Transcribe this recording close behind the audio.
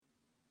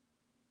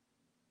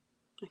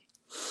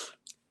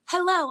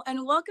Hello,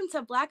 and welcome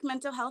to Black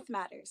Mental Health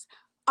Matters.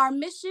 Our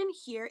mission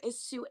here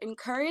is to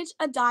encourage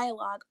a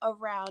dialogue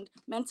around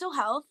mental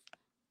health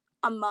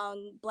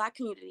among Black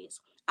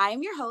communities. I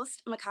am your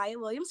host, Micaiah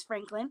Williams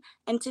Franklin,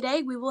 and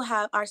today we will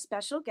have our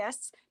special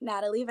guests,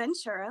 Natalie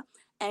Ventura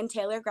and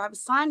Taylor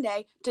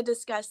Grabasande, to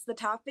discuss the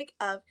topic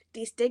of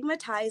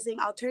destigmatizing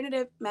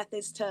alternative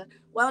methods to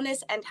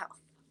wellness and health.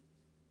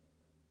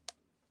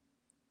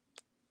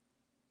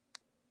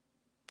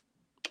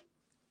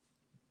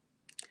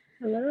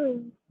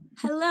 Hello.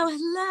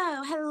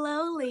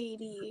 Hello,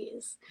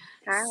 ladies.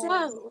 Hi.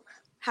 So,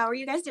 how are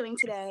you guys doing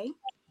today?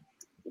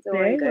 Doing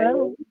Very good.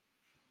 well.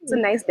 It's a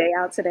nice day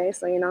out today,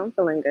 so I'm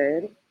feeling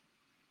good.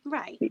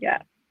 Right. Yeah.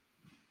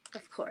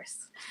 Of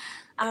course.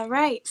 All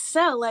right,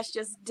 so let's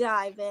just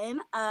dive in.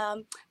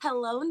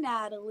 Hello,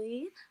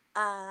 Natalie.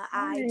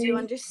 I do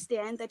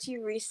understand that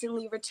you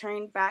recently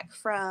returned back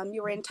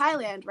you were in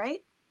Thailand, right?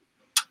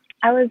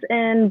 I was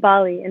in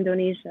Bali,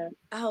 Indonesia.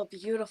 Oh,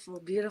 beautiful.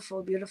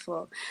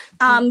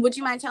 Would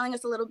you mind telling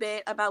us a little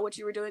bit about what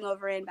you were doing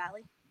over in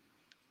Bali?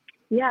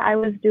 Yeah, I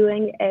was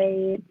doing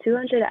a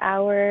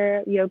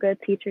 200-hour yoga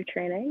teacher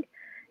training,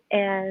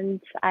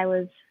 and I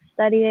was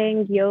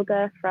studying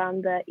yoga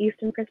from the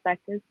Eastern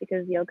perspective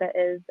because yoga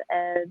is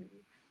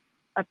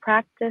a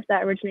practice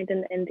that originated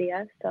in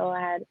India. So I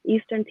had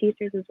Eastern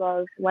teachers as well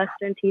as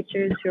Western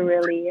teachers who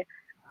really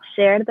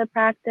shared the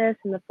practice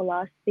and the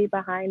philosophy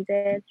behind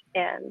it.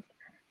 And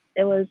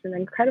it was an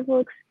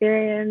incredible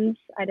experience.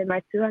 I did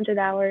my 200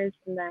 hours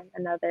and then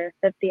another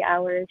 50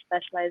 hours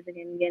specializing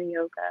in yin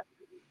yoga.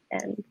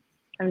 And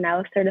I'm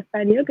now a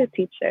certified yoga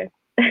teacher.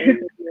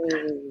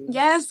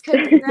 Yes,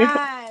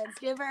 congrats.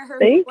 Give her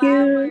Thank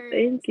flowers.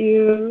 Thank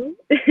you.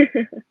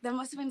 That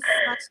must have been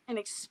such an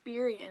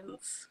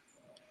experience.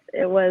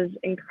 It was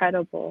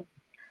incredible.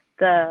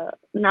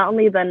 Not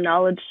only the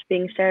knowledge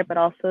being shared, but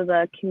also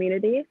the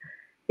community,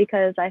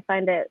 because I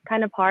find it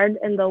kind of hard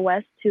in the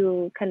West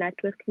to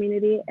connect with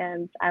community,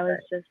 and I was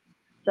just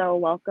so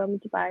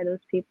welcomed by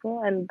those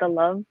people and the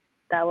love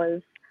that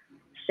was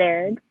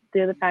shared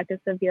through the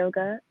practice of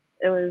yoga.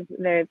 It was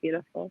very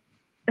beautiful.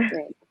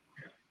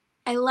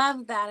 I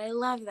love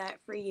that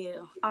for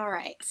you. All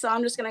right, so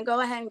I'm just gonna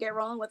go ahead and get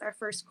rolling with our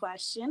first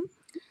question.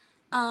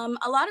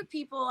 A lot of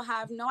people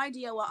have no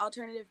idea what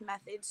alternative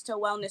methods to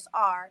wellness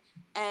are,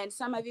 and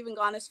some have even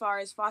gone as far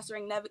as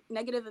fostering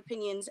negative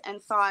opinions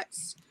and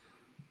thoughts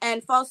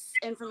and false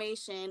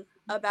information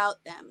about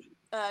them.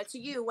 To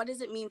you, what does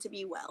it mean to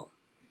be well?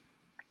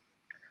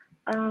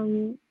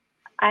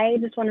 I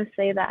just want to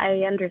say that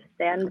I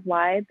understand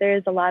why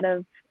there's a lot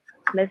of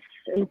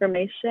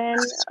misinformation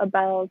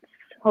about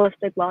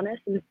holistic wellness,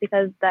 and it's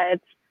because that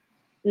it's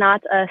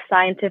not a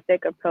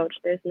scientific approach.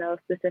 There's no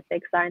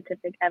specific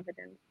scientific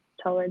evidence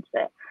towards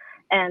it.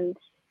 And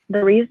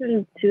the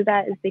reason to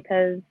that is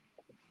because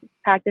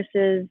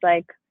practices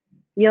like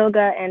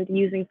yoga and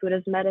using food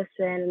as medicine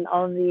and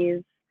all of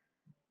these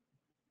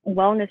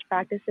wellness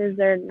practices,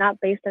 they're not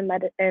based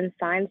in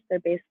science, they're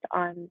based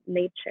on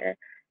nature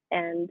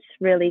and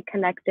really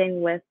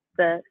connecting with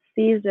the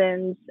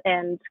seasons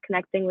and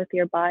connecting with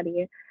your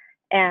body.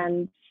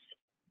 And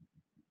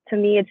to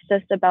me, it's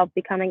just about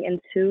becoming in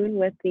tune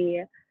with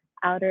the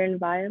outer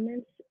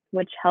environments,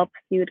 which helps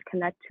you to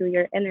connect to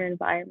your inner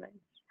environments.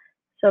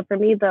 So for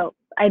me, the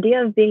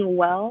idea of being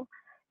well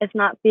is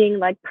not being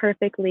like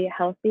perfectly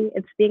healthy.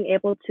 It's being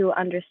able to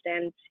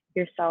understand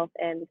yourself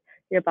and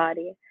your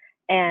body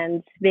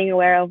and being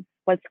aware of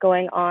what's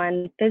going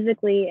on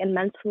physically and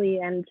mentally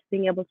and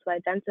being able to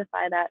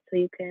identify that so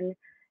you can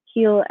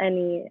heal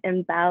any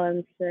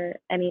imbalance or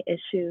any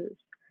issues.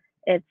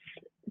 It's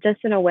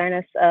just an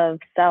awareness of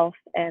self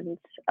and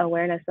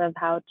awareness of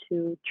how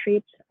to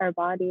treat our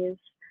bodies,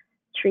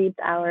 treat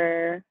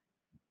our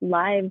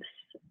lives,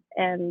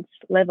 and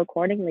live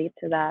accordingly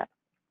to that.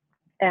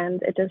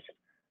 And it just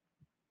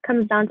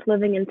comes down to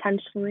living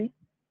intentionally.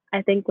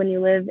 I think when you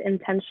live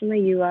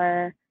intentionally, you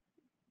are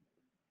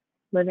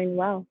living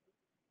well.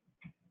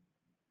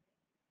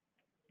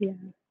 Yeah.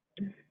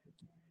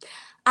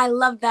 I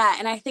love that,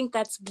 and I think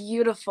that's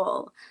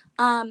beautiful.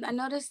 I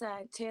noticed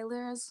that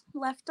Taylor has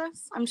left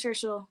us. I'm sure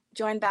she'll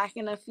join back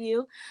in a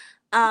few.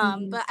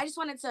 But I just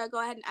wanted to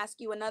go ahead and ask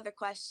you another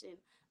question.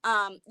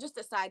 Just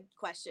a side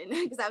question,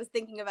 because I was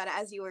thinking about it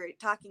as you were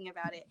talking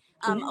about it.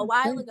 A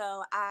while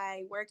ago,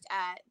 I worked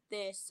at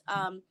this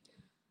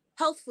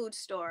health food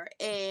store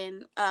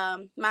in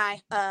my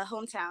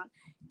hometown.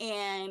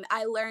 And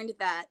I learned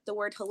that the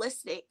word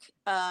holistic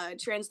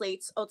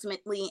translates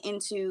ultimately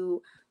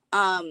into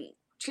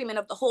treatment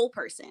of the whole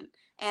person.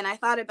 And I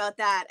thought about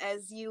that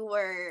as you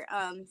were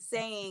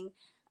saying,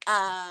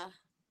 I'm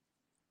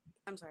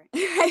sorry.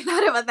 I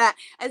thought about that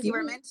as you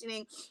were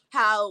mentioning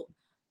how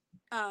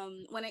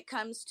when it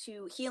comes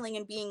to healing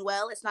and being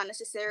well, it's not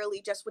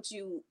necessarily just what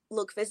you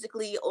look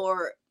physically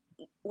or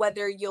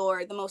whether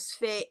you're the most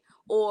fit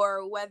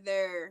or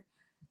whether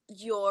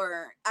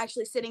you're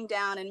actually sitting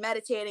down and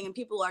meditating and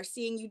people are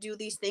seeing you do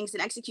these things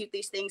and execute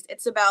these things.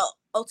 It's about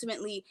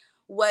ultimately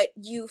what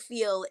you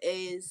feel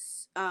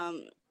is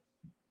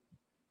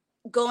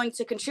going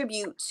to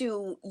contribute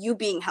to you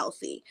being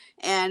healthy,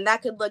 and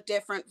that could look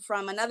different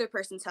from another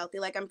person's healthy.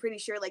 Like, I'm pretty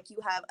sure like you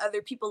have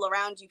other people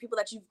around you, people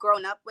that you've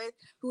grown up with,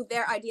 who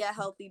their idea of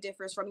healthy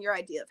differs from your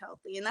idea of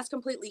healthy, and that's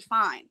completely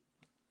fine.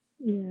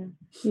 Yeah,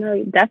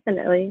 no,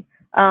 definitely.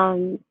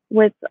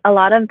 With a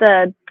lot of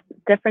the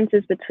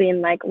differences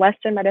between like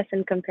Western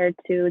medicine compared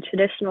to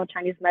traditional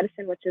Chinese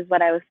medicine, which is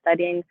what I was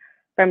studying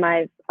for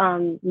my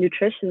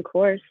nutrition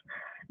course,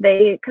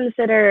 they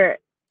consider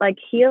like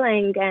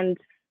healing and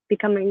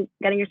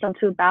getting yourself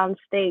to a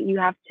balanced state, you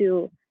have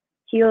to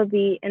heal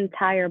the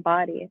entire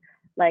body.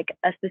 Like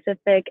a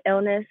specific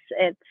illness,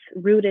 it's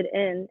rooted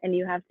in, and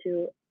you have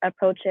to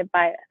approach it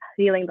by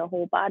healing the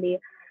whole body.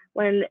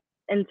 When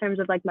in terms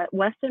of like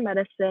Western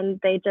medicine,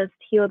 they just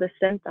heal the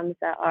symptoms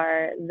that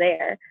are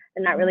there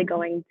and not really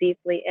going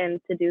deeply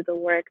in to do the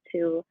work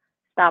to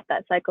stop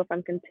that cycle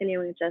from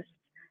continuing. Just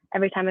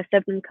every time a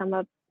symptom come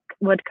up,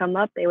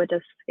 they would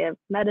just give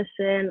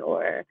medicine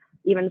or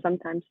even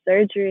sometimes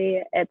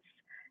surgery.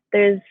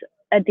 There's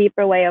a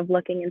deeper way of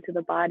looking into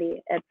the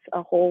body. It's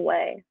a whole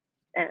way,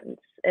 and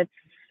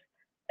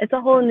it's a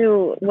whole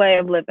new way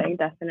of living,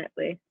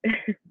 definitely.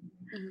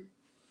 Mm-hmm.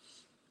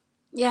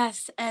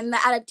 Yes, and the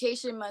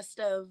adaptation must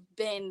have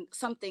been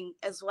something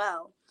as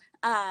well.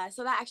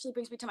 So that actually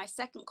brings me to my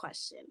second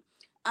question.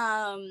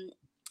 Um,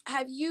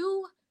 have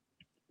you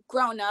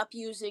grown up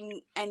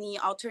using any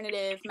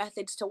alternative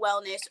methods to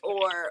wellness,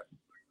 or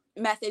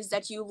methods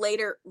that you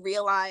later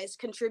realized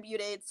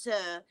contributed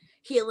to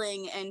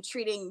healing and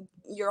treating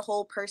your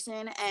whole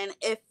person? And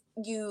if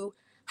you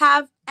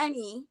have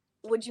any,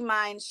 would you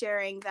mind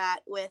sharing that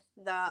with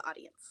the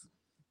audience?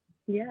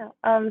 Yeah.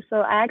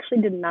 So I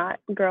actually did not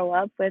grow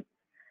up with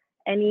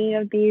any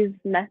of these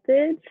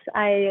methods.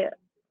 I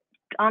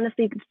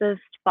honestly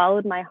just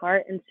followed my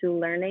heart into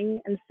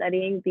learning and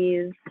studying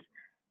these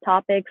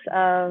topics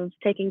of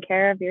taking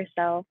care of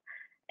yourself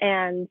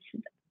and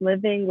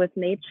living with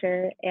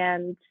nature.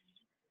 And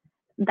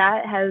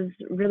that has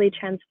really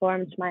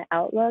transformed my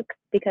outlook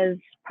because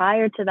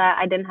prior to that,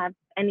 I didn't have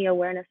any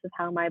awareness of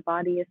how my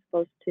body is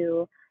supposed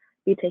to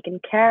be taken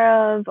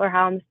care of or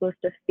how I'm supposed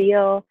to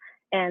feel.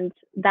 And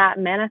that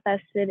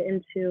manifested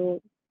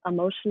into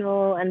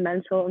emotional and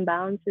mental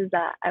imbalances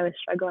that I was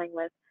struggling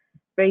with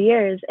for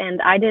years.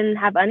 And I didn't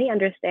have any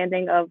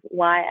understanding of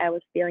why I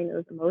was feeling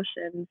those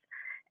emotions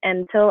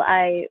until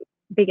I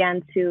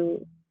began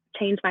to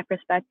change my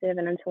perspective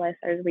and until I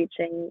started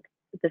reaching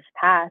this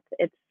path.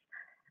 It's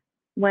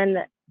when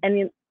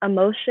any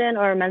emotion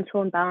or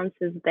mental imbalance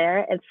is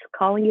there, it's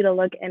calling you to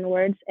look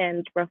inwards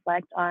and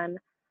reflect on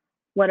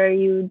what are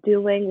you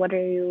doing, what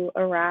are you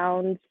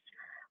around,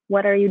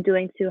 what are you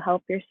doing to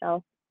help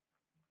yourself,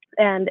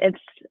 and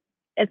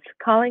it's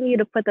calling you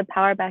to put the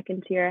power back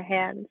into your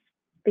hands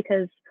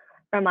because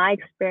from my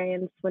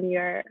experience when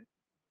you're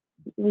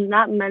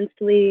not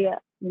mentally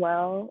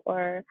well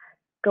or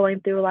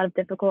going through a lot of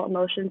difficult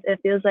emotions, it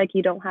feels like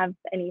you don't have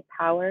any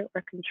power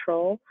or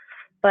control.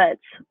 But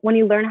when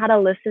you learn how to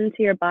listen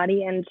to your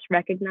body and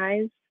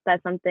recognize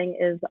that something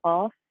is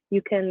off,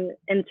 you can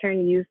in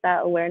turn use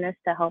that awareness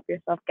to help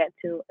yourself get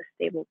to a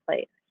stable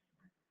place.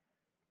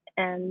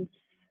 And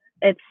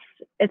it's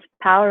it's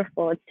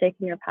powerful. It's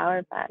taking your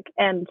power back.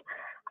 And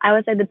I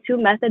would say the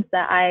two methods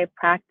that I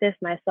practice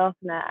myself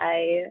and that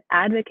I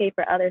advocate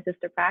for others is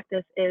to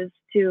practice is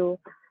to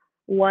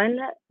one,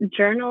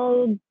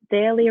 journal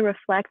daily,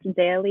 reflect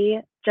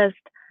daily, just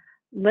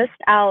list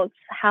out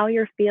how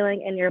you're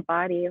feeling in your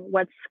body,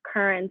 what's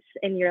current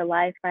in your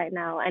life right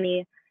now,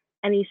 any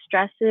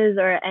stresses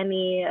or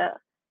any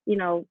you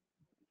know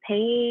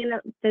pain,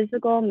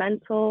 physical,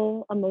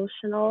 mental,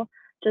 emotional,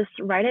 just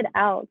write it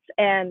out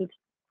and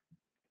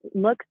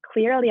look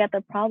clearly at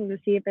the problem to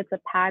see if it's a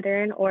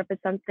pattern or if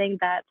it's something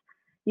that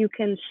you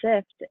can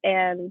shift.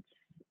 And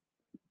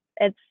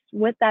it's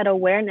with that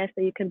awareness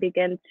that you can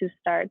begin to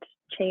start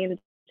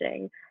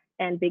changing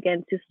and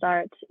begin to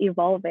start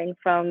evolving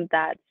from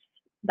that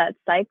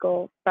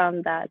cycle,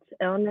 from that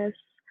illness,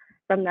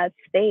 from that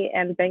state,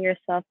 and bring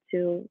yourself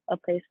to a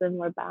place of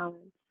more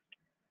balance.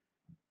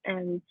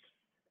 And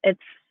it's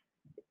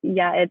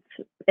it's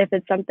if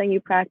it's something you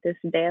practice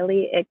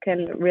daily, it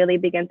can really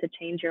begin to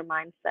change your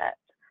mindset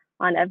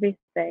on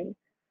everything.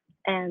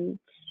 And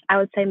I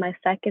would say my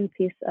second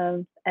piece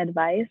of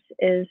advice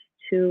is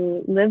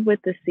to live with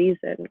the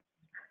season.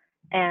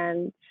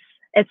 And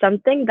it's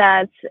something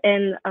that's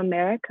in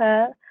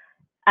America,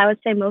 I would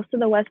say most of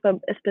the West,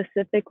 but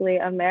specifically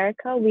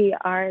America, we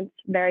aren't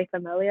very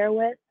familiar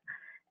with.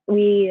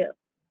 We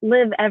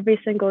live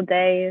every single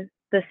day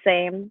the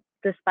same,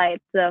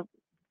 despite the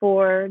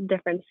four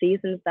different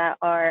seasons that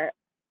are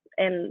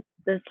in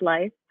this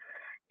life.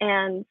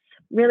 And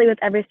really, with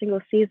every single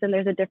season,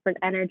 there's a different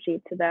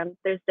energy to them.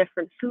 There's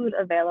different food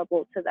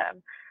available to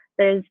them.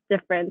 There's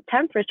different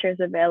temperatures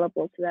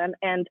available to them.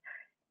 And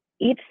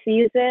each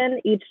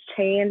season, each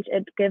change,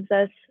 it gives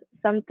us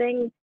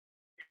something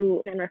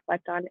to and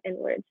reflect on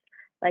inwards.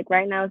 Like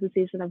right now is the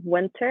season of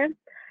winter.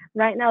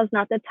 Right now is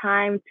not the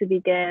time to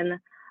begin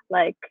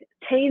like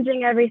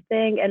changing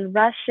everything and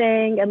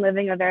rushing and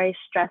living a very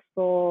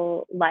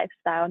stressful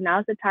lifestyle.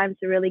 Now's the time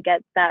to really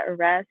get that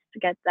rest,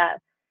 get that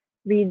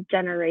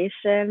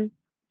regeneration,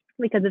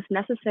 because it's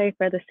necessary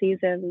for the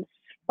seasons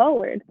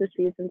forward, the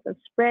seasons of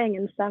spring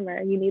and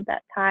summer. You need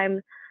that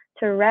time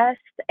to rest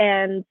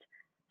and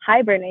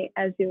hibernate,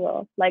 as you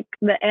will. Like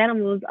the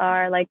animals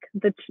are, like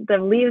the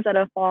leaves that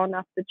have fallen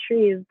off the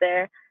trees,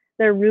 they're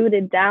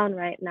rooted down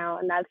right now,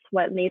 and that's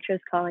what nature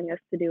is calling us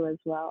to do as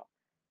well.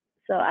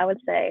 So I would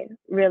say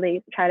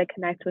really try to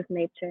connect with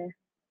nature.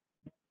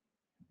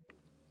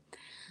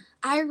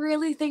 I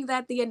really think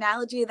that the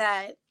analogy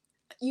that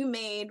you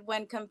made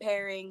when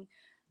comparing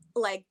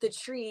like the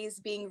trees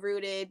being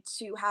rooted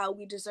to how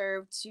we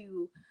deserve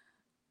to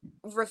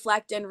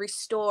reflect and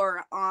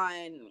restore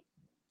on,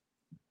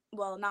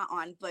 well, not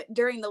on, but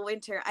during the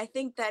winter, I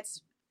think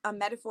that's a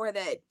metaphor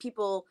that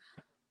people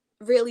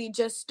really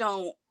just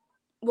don't,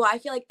 well, I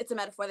feel like it's a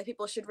metaphor that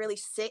people should really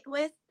sit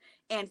with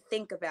and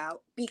think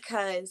about,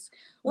 because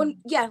when,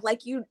 yeah,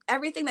 like you,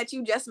 everything that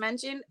you just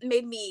mentioned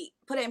made me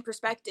put it in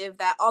perspective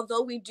that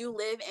although we do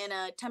live in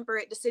a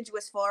temperate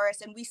deciduous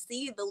forest and we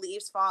see the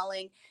leaves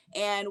falling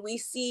and we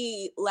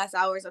see less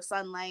hours of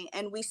sunlight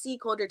and we see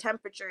colder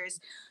temperatures,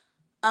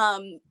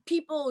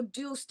 people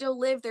do still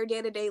live their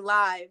day-to-day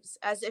lives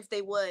as if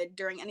they would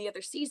during any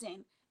other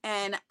season.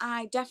 And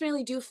I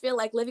definitely do feel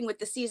like living with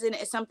the season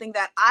is something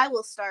that I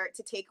will start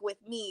to take with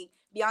me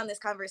beyond this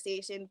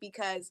conversation,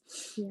 because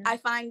Yeah. I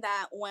find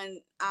that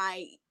when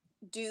I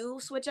do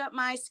switch up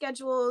my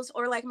schedules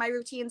or like my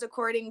routines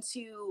according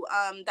to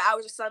the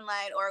hours of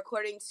sunlight or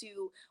according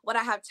to what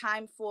I have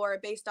time for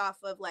based off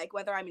of like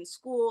whether I'm in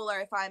school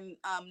or if I'm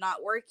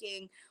not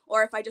working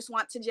or if I just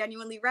want to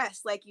genuinely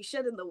rest like you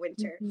should in the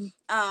winter.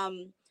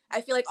 Mm-hmm.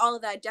 I feel like all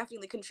of that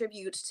definitely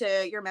contributes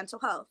to your mental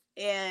health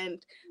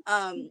and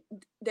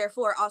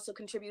therefore also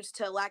contributes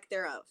to lack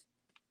thereof.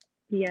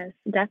 Yes,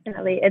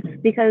 definitely.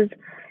 It's because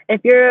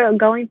if you're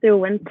going through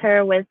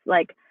winter with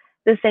like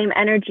the same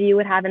energy you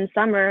would have in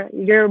summer,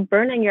 you're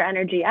burning your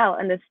energy out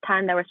in this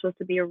time that we're supposed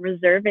to be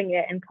reserving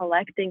it and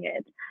collecting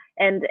it.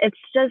 And it's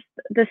just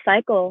the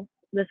cycle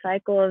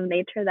of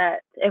nature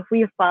that if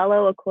we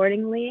follow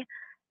accordingly,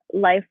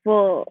 life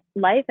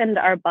and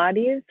our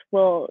bodies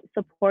will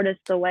support us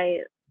the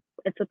way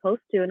it's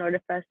supposed to in order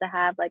for us to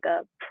have like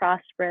a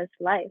prosperous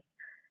life.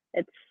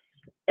 It's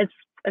it's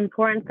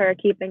important for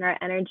keeping our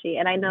energy.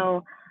 And I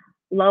know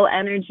low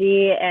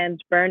energy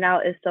and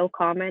burnout is so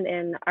common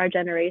in our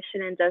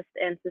generation and just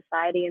in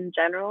society in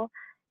general.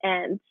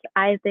 And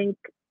I think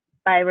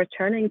by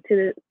returning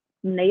to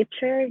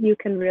nature, you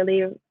can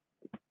really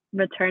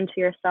return to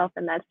yourself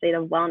in that state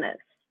of wellness.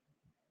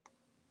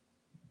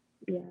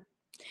 Yeah.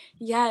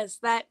 Yes,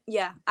 that,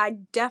 yeah, I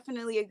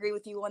definitely agree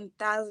with you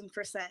 1000%.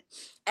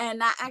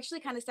 And that actually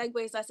kind of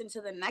segues us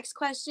into the next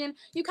question.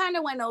 You kind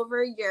of went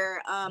over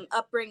your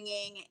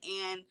upbringing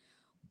and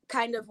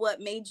kind of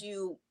what made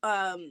you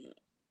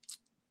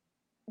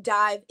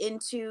dive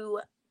into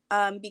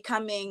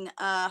becoming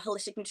a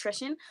holistic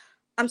nutrition.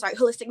 I'm sorry,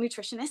 holistic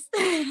nutritionist.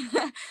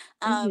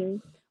 um, Mm-hmm.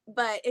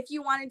 but if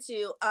you wanted to,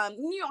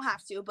 you don't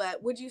have to,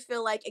 but would you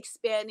feel like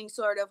expanding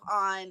sort of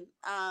on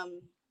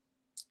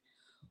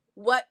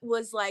what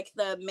was like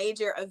the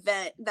major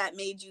event that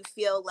made you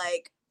feel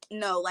like,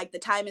 no, like the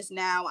time is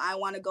now, I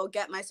want to go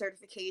get my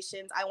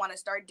certifications, I want to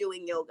start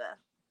doing yoga?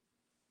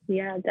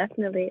 Yeah,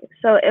 definitely.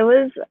 So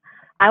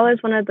I was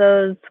one of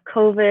those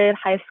COVID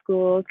high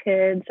school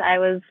kids. I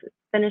was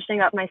finishing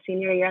up my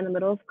senior year in the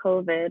middle of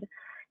COVID,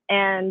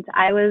 and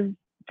I was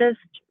just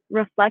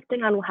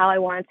reflecting on how I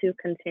wanted to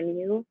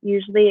continue.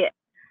 Usually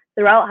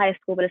throughout high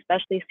school, but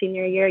especially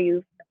senior year,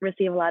 you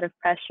receive a lot of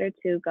pressure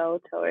to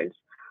go towards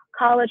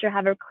college or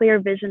have a clear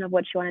vision of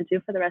what you want to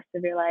do for the rest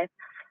of your life.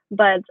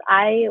 But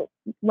I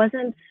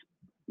wasn't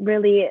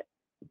really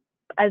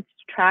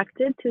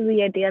attracted to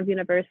the idea of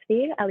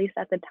university, at least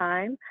at the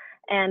time.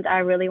 And I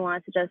really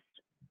wanted to just,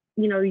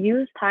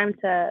 use time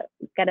to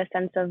get a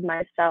sense of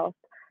myself.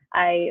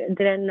 I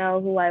didn't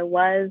know who I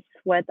was,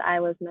 what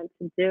I was meant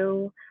to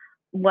do,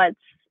 what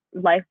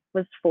life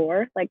was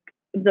for, like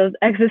those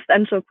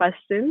existential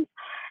questions.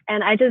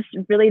 And I just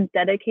really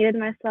dedicated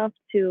myself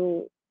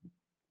to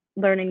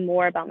learning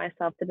more about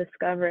myself, to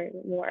discovering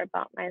more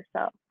about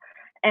myself.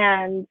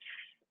 And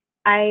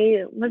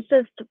I was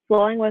just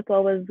flowing with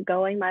what was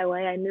going my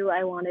way. I knew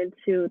I wanted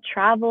to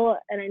travel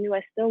and I knew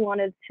I still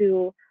wanted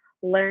to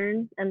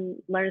learn and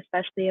learn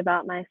especially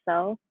about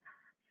myself.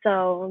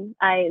 So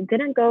I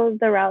didn't go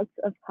the routes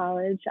of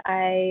college.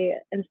 I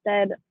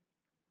instead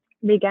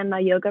began my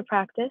yoga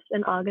practice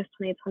in August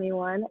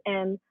 2021,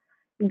 and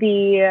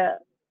the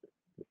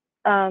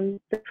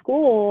the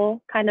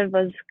school kind of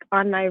was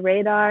on my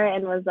radar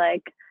and was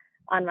like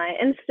on my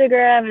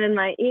Instagram and in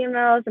my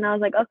emails. And I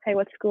was like, okay,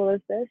 what school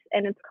is this?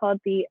 And it's called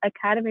the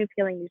Academy of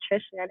Healing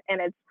Nutrition.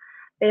 And it's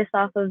based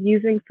off of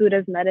using food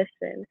as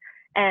medicine.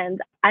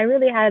 And I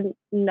really had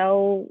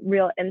no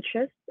real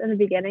interest in the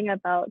beginning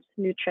about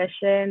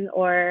nutrition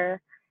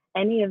or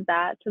any of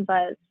that,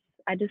 but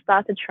I just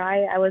thought to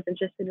try. I was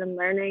interested in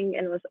learning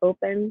and was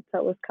open, so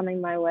it was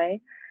coming my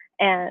way.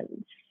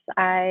 And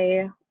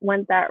I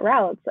went that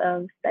route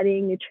of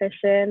studying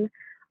nutrition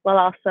while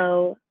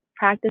also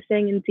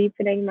practicing and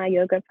deepening my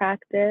yoga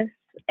practice.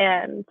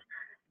 And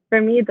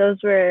for me, those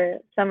were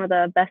some of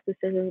the best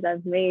decisions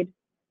I've made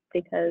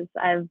because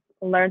I've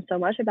learned so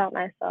much about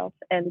myself.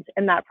 And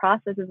in that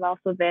process, has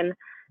also been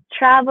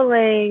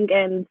traveling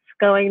and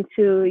going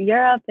to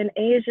Europe and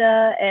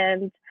Asia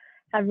and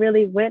have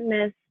really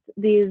witnessed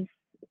these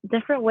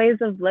different ways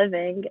of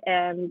living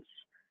and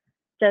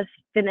just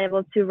been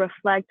able to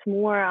reflect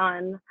more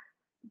on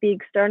the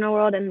external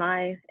world and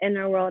my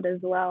inner world as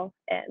well.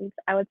 And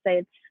I would say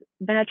it's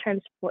been a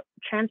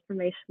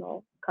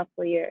transformational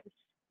couple of years.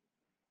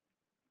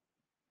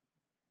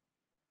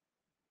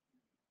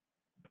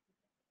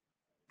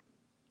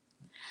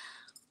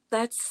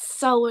 That's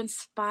so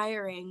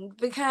inspiring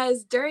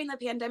because during the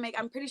pandemic,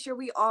 I'm pretty sure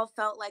we all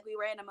felt like we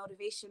were in a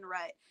motivation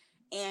rut.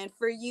 And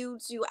for you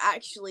to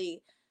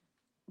actually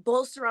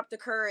bolster up the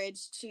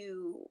courage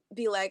to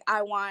be like,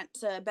 I want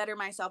to better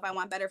myself, I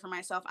want better for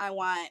myself, I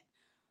want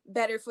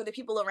better for the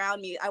people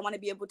around me, I want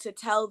to be able to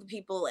tell the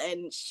people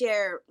and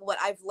share what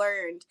I've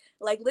learned,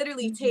 like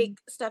literally Mm-hmm. take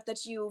stuff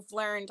that you've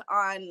learned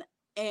on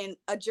in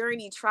a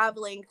journey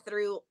traveling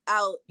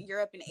throughout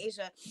Europe and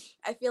Asia.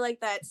 I feel like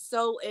that's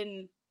so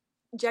in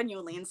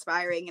genuinely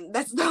inspiring, and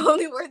that's the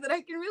only word that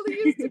I can really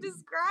use to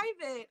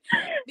describe it,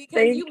 because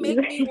Thank you you.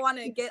 make me want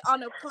to get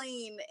on a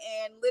plane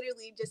and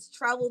literally just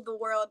travel the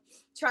world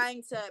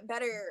trying to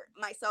better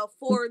myself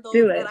for Do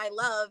those that it. I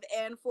love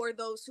and for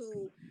those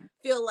who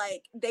feel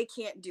like they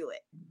can't do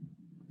it.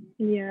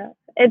 Yeah.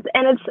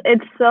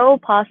 It's so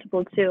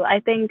possible too.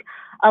 I think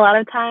a lot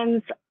of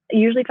times,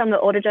 usually from the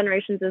older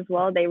generations as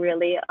well, they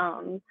really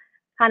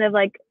kind of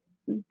like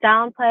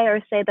downplay or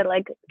say that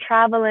like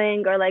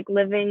traveling or like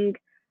living,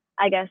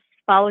 I guess,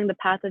 following the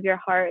path of your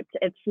heart,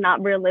 it's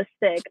not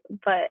realistic,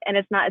 but and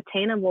it's not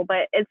attainable,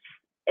 but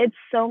it's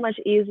so much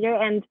easier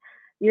and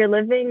you're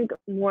living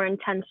more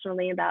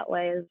intentionally in that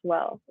way as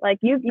well. Like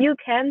you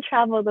can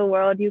travel the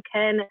world, you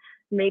can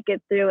make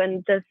it through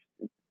and just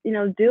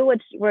do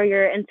where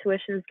your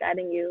intuition is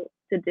guiding you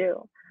to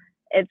do.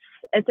 It's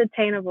it's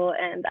attainable,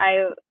 and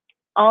I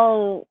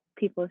all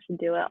people should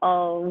do it.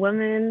 All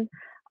women,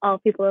 all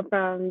people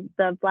from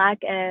the Black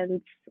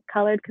and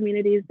colored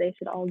communities, they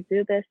should all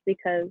do this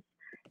because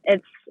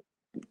it's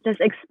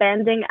just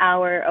expanding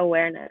our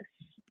awareness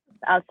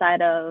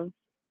outside of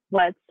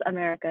what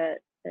America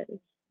is.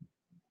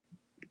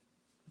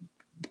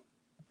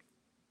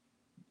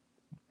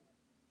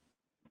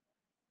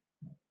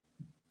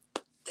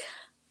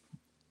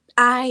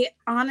 I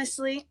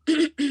honestly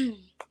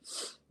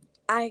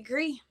I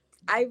agree.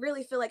 I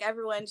really feel like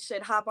everyone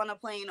should hop on a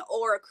plane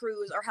or a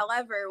cruise or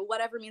however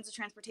whatever means of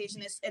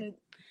transportation is, and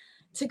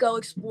to go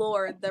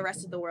explore the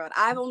rest of the world.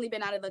 I've only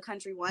been out of the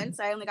country once.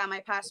 I only got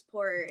my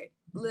passport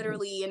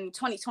literally in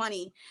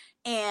 2020,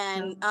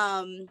 and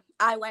Um,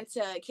 I went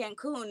to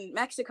Cancun,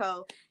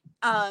 Mexico,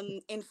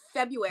 in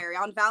February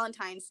on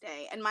Valentine's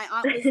Day, and my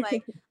aunt was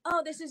like,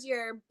 "Oh, this is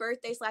your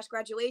birthday slash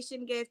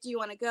graduation gift. Do you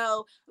want to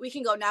go? We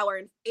can go now. We're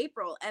in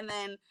April." And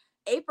then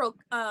April,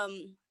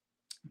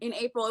 in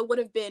April, it would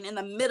have been in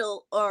the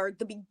middle or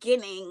the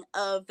beginning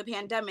of the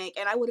pandemic,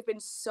 and I would have been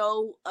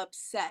so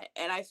upset.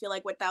 And I feel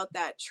like without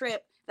that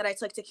trip that I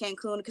took to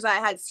Cancun, because I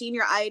had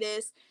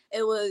senioritis,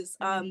 it was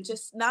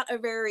just not a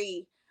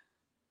very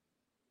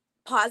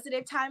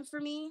positive time for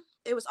me.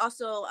 It was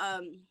also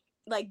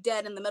like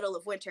dead in the middle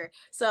of winter.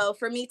 So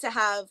for me to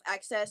have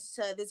access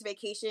to this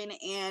vacation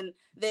and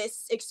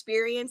this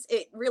experience,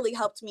 it really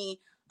helped me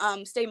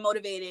stay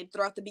motivated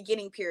throughout the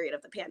beginning period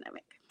of the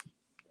pandemic.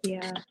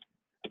 yeah,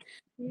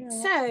 yeah.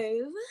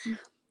 So,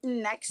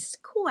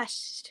 next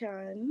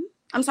question.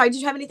 I'm sorry,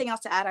 did you have anything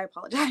else to add? I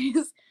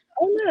apologize.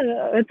 Oh no,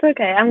 no, it's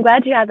okay. I'm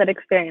glad you had that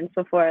experience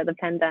before the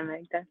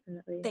pandemic.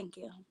 Definitely. Thank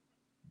you.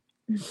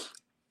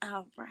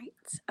 All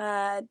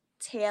right.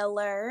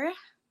 Taylor.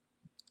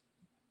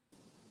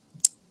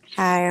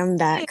 Hi, I'm Hey,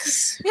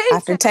 Dax. hey,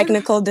 After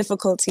technical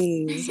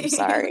difficulties, I'm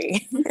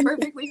sorry.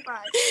 Perfectly fine.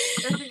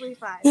 Perfectly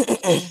fine.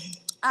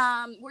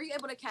 Were you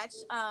able to catch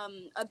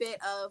a bit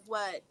of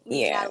what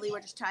me and Yeah. Natalie were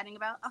just chatting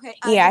about? Okay.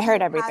 Yeah, I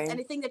heard everything.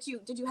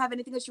 Did you have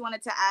anything that you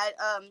wanted to add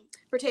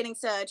pertaining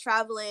to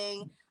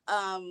traveling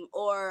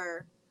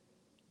or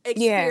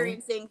Yeah.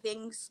 experiencing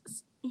things?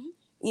 Mhm.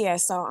 Yeah,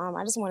 so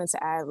I just wanted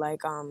to add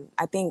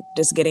I think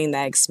just getting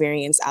that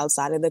experience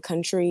outside of the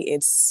country,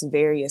 it's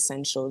very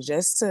essential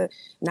just to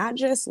not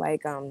just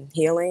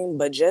healing,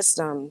 but just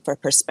for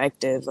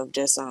perspective of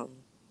just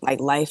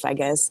like life, I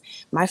guess.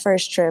 My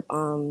first trip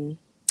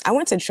I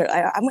went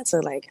to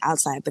like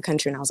outside the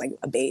country when I was like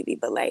a baby,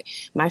 but like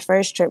my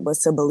first trip was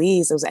to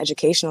Belize. It was an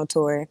educational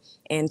tour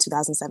in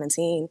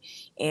 2017,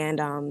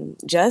 and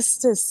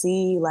just to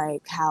see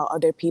like how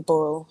other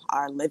people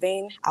are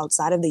living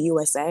outside of the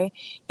USA,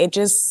 it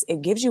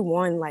gives you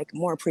one like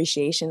more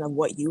appreciation of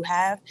what you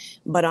have,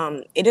 but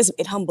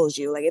it humbles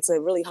you. Like it's a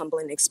really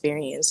humbling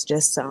experience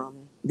just to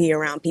be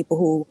around people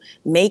who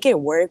make it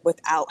work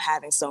without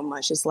having so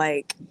much. It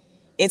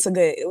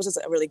was just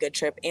a really good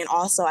trip. And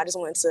also I just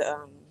wanted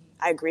to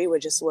I agree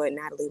with just what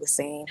Natalie was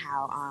saying,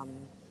 how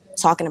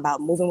talking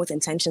about moving with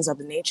intentions of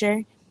the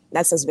nature.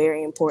 That's just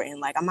very important.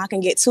 Like, I'm not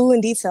gonna get too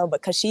in detail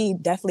because she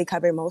definitely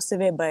covered most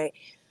of it, but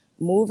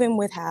moving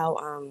with how,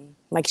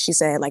 like she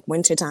said, like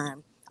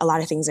wintertime, a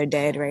lot of things are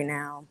dead right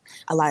now.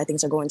 A lot of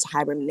things are going to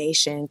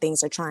hibernation.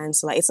 Things are trying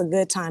to, like, it's a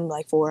good time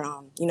like for,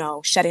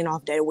 shutting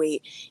off dead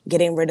weight,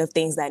 getting rid of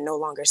things that no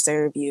longer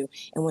serve you.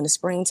 And when the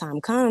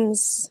springtime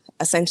comes,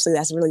 essentially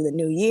that's really the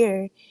new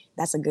year.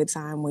 That's a good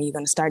time when you're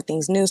going to start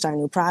things new, start a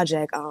new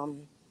project,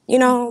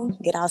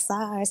 get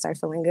outside, start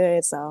feeling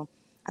good. So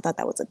I thought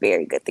that was a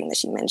very good thing that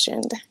she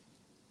mentioned.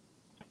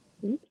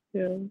 Thank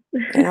you.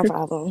 Yeah, no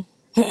problem.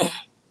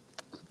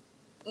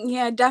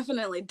 Yeah,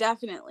 definitely,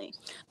 definitely.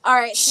 All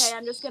right, Tay,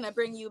 I'm just gonna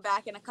bring you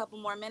back in a couple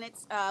more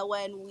minutes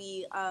when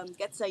we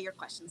get to your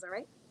questions. All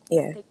right.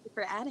 Yeah. Thank you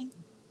for adding.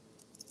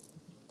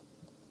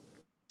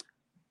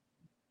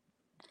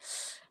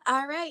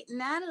 All right,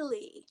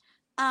 Natalie.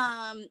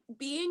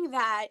 Being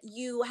that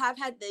you have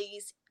had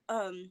these,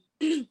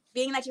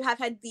 being that you have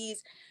had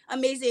these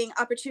amazing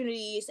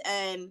opportunities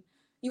and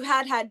you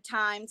had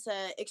time to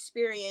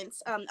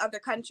experience other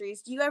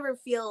countries, do you ever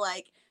feel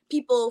like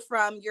people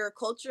from your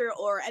culture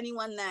or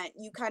anyone that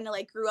you kind of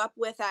like grew up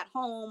with at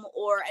home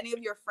or any of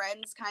your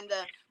friends kind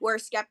of were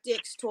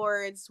skeptics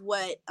towards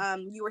what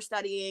you were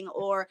studying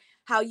or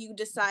how you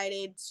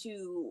decided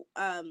to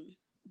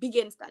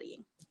begin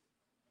studying?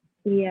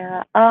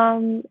 Yeah,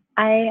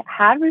 I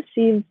have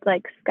received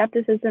like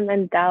skepticism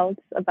and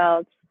doubts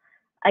about,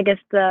 I guess,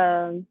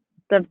 the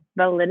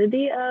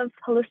validity of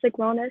holistic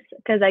wellness,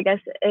 because I guess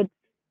it's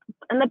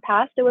in the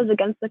past it was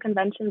against the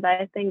convention, but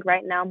I think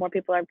right now more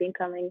people are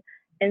becoming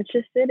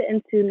interested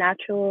into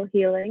natural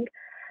healing.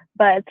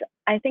 But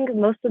I think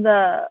most of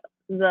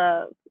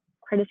the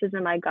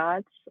criticism I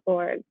got,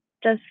 or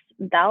just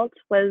doubt,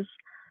 was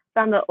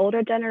from the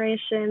older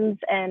generations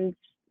and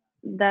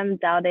them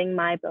doubting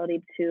my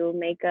ability to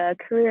make a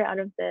career out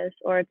of this,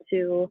 or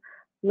to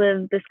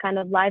live this kind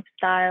of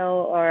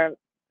lifestyle, or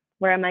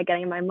where am I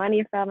getting my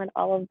money from, and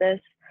all of this.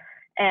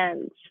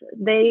 And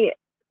they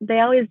they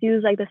always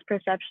use like this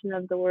perception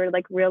of the word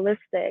like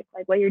realistic,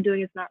 like what you're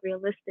doing is not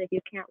realistic,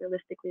 you can't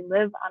realistically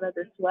live out of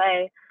this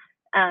way.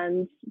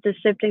 And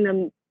just shifting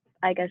them,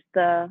 I guess,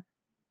 the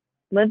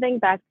living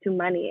back to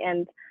money.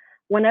 And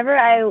whenever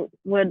I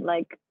would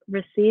like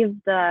receive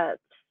those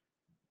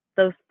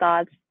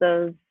thoughts,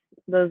 those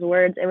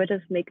words, it would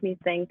just make me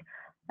think,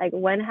 like,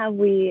 when have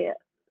we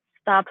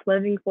stopped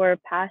living for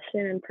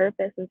passion and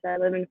purpose and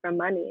started living for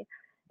money?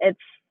 It's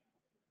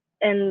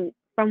And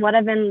from what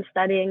I've been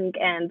studying,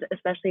 and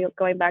especially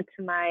going back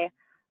to my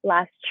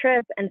last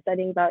trip and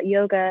studying about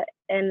yoga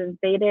and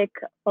Vedic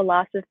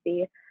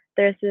philosophy,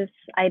 there's this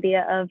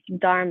idea of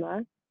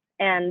dharma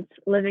and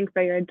living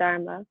for your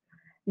dharma.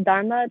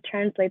 Dharma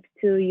translates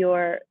to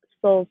your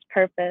soul's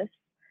purpose.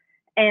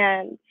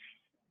 And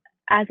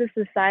as a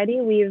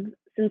society,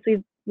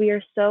 we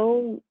are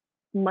so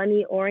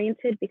money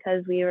oriented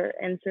because we are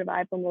in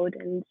survival mode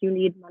and you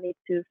need money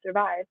to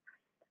survive.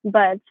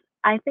 But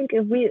I think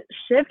if we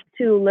shift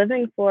to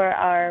living for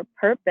our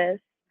purpose,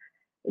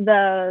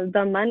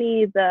 the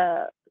money,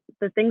 the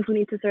things we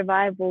need to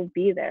survive will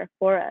be there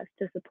for us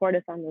to support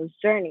us on those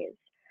journeys.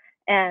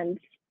 And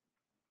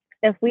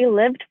if we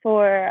lived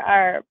for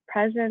our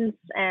presence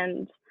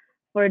and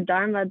for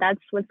Dharma, that's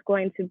what's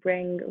going to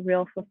bring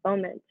real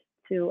fulfillment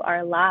to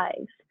our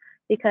lives.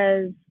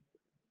 Because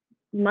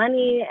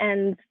money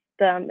and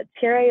the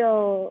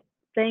material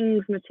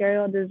things,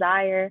 material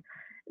desire,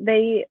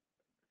 they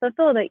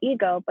fulfill the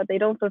ego, but they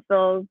don't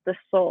fulfill the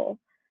soul.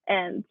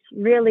 And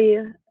really,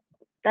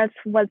 that's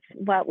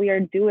what we are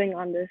doing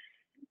on this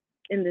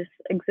in this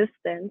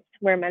existence.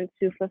 We're meant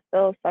to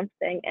fulfill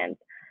something, and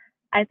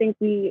I think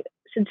we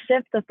should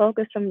shift the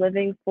focus from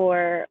living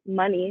for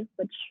money,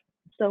 which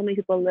so many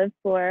people live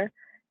for,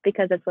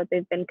 because it's what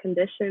they've been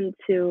conditioned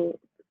to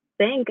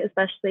think.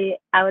 Especially,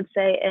 I would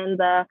say, in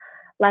the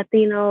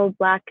Latino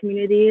Black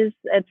communities,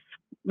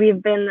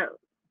 we've been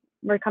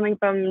we're coming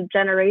from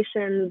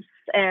generations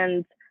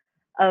and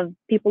of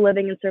people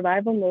living in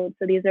survival mode.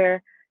 So these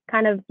are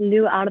kind of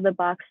new out of the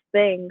box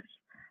things,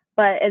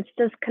 but it's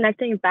just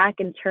connecting back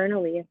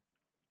internally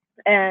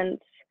and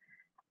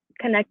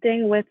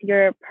connecting with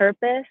your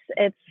purpose.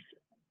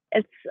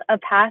 It's a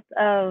path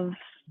of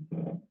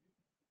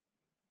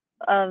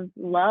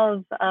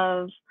love,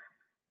 of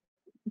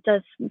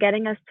just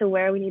getting us to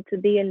where we need to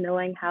be and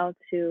knowing how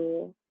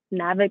to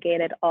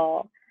navigate it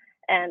all.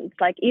 And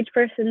like each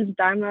person's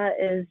dharma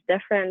is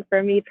different.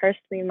 For me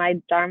personally,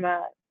 my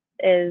dharma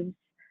is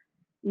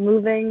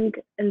moving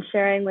and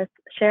sharing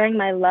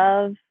my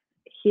love,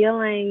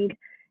 healing,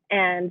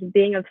 and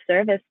being of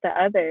service to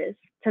others.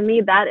 To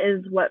me, that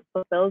is what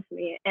fulfills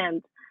me.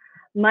 And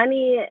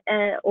money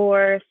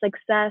or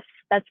success,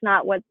 that's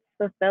not what's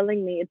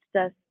fulfilling me. It's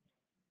just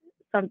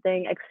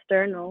something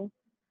external.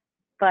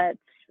 But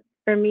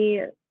for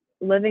me,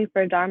 living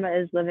for Dharma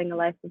is living a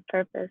life of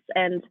purpose.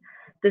 And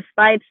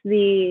despite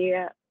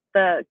the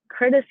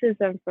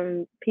criticism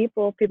from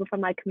people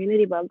from my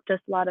community, but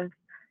just a lot of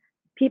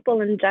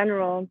people in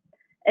general,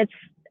 it's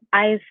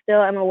I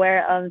still am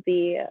aware of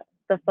the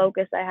the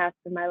focus I have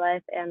for my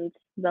life and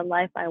the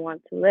life I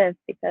want to live,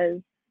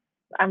 because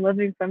I'm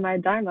living for my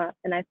dharma.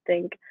 And I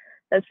think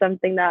that's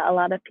something that a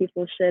lot of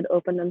people should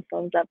open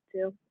themselves up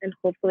to. And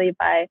hopefully,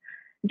 by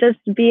just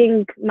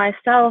being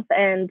myself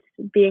and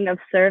being of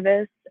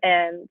service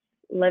and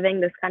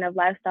living this kind of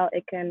lifestyle,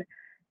 it can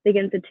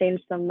begin to change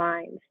some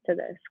minds to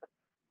this.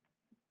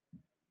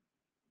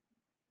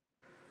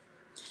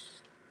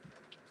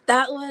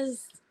 That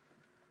was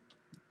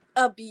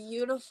a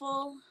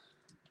beautiful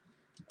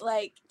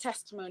like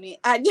testimony.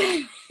 I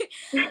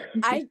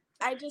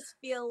just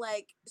feel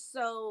like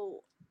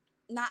so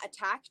not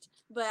attacked,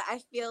 but I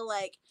feel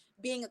like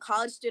being a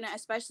college student,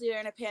 especially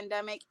during a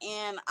pandemic,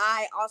 and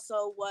I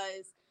also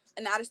was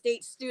an out of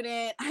state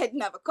student. I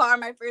didn't have a car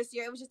my first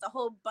year. It was just a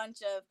whole bunch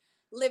of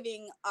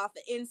living off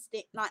of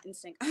instinct, not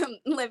instinct,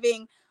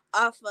 living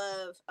off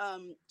of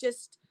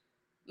just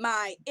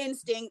my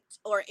instinct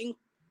or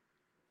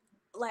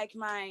like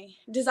my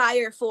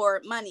desire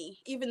for money,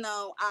 even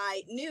though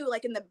I knew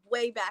like in the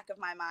way back of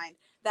my mind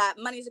that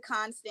money's a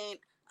constant.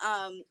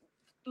 um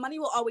Money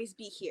will always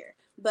be here,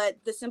 but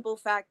the simple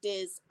fact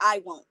is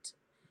I won't.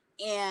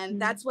 And Mm,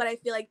 that's what I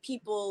feel like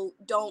people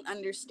don't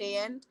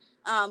understand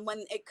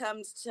when it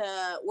comes to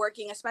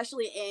working,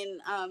 especially in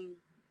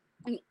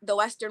the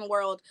Western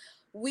world.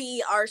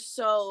 We are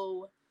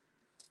so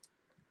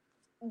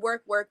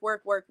work, work,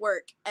 work, work,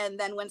 work. And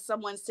then when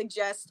someone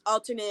suggests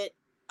alternate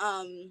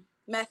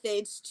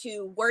methods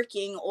to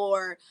working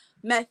or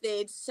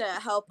methods to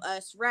help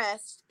us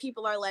rest,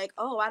 people are like,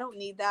 oh, I don't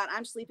need that.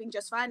 I'm sleeping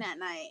just fine at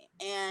night.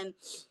 And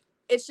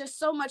it's just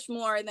so much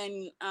more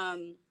than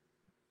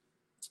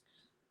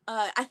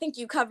I think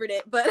you covered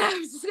it, but I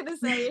was just going to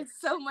say it's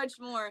so much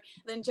more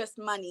than just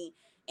money.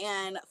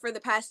 And for the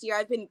past year,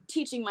 I've been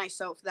teaching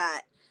myself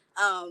that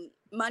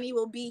money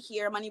will be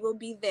here, money will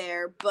be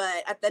there.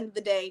 But at the end of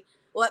the day,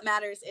 what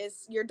matters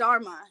is your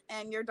dharma.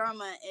 And your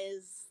dharma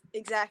is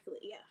exactly,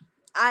 yeah.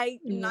 I'm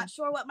yeah, not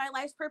sure what my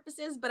life's purpose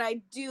is, but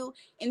I do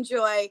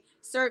enjoy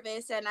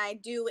service and I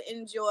do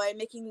enjoy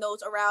making those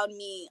around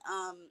me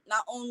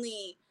not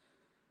only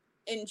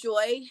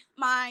enjoy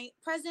my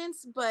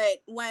presence,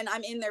 but when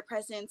I'm in their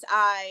presence,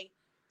 I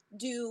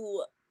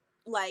do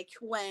like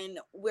when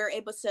we're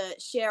able to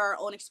share our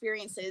own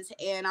experiences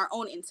and our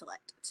own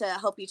intellect to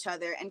help each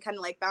other and kind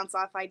of like bounce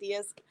off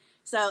ideas.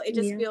 So it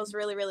just yeah. feels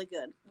really, really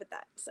good with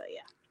that. So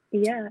yeah.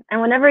 Yeah,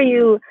 and whenever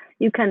you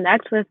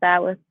connect with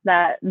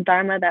that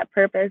dharma, that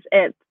purpose,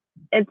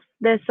 it's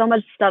there's so much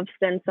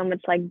substance, so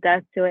much like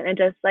depth to it, and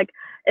just like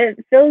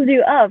it fills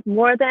you up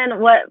more than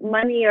what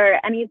money or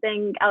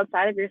anything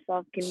outside of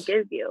yourself can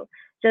give you.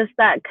 Just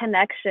that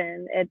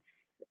connection, it's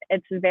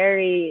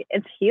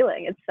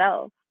healing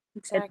itself.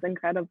 It's Exactly.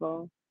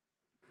 incredible.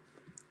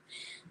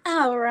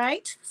 All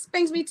right. This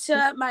brings me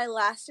to my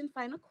last and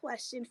final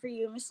question for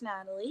you, Miss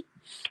Natalie.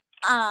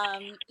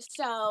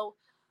 So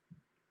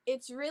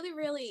it's really,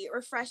 really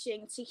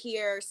refreshing to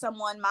hear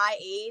someone my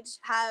age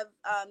have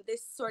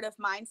this sort of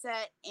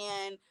mindset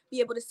and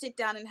be able to sit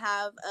down and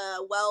have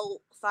a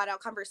well thought out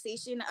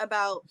conversation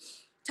about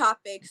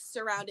topics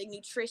surrounding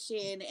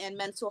nutrition and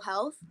mental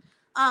health.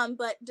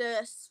 But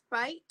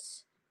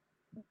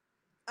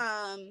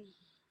um,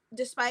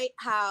 despite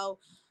how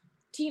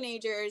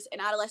teenagers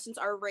and adolescents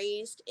are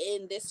raised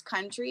in this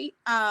country,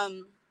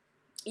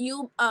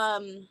 you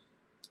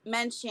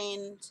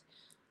mentioned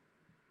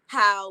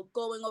how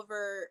going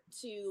over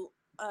to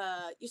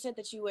you said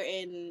that you were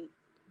in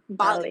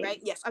Bali, Bali. right?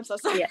 Yes, I'm so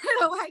sorry. Yeah. I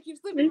don't know why I keep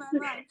slipping my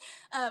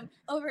mind.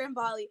 Over in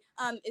Bali,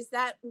 is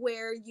that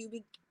where you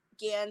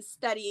began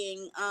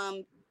studying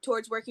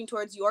towards working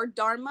towards your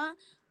dharma?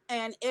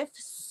 And if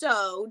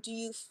so, do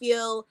you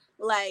feel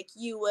like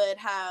you would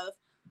have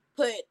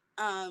put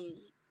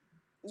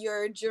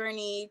your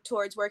journey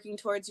towards working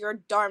towards your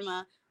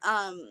dharma?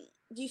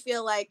 Do you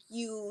feel like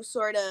you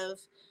sort of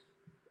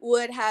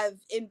would have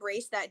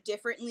embraced that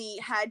differently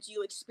had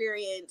you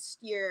experienced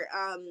your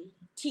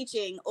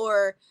teaching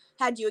or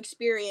had you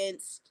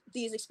experienced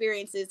these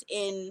experiences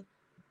in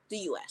the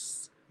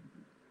US?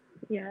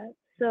 Yeah.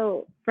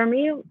 So for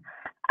me,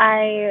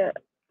 I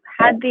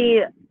had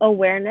the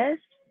awareness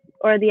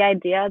or the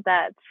idea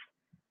that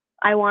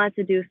I wanted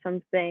to do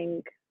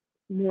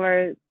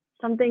more,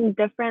 something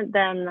different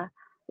than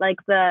like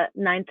the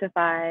 9 to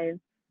 5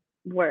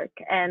 work.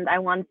 And I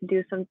wanted to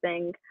do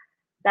something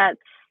that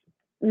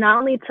not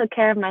only took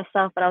care of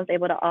myself, but I was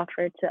able to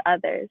offer to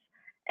others.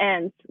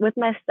 And with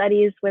my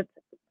studies with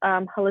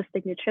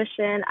holistic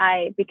nutrition,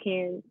 I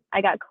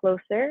got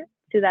closer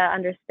to that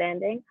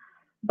understanding.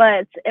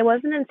 But it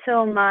wasn't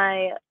until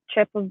my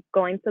trip of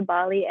going to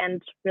Bali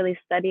and really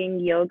studying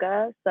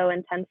yoga so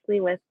intensely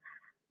with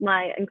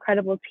my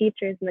incredible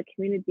teachers in the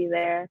community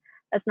there,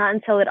 it's not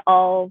until it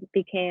all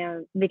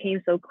became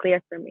so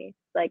clear for me.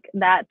 Like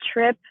that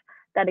trip,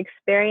 that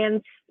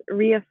experience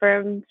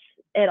reaffirmed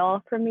it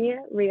all for me,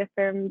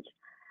 reaffirmed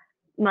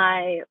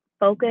my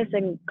focus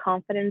and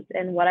confidence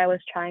in what I was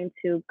trying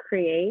to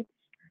create.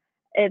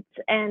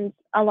 And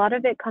a lot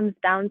of it comes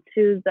down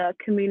to the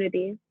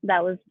community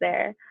that was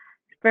there.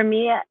 For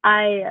me,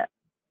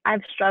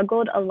 I've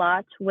struggled a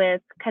lot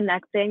with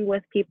connecting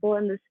with people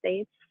in the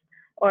States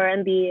or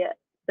in the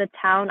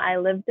town I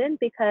lived in,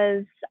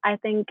 because I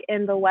think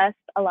in the West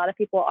a lot of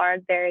people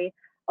aren't very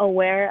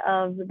aware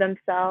of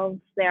themselves.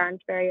 They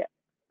aren't very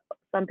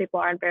Some people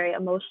aren't very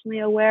emotionally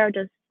aware,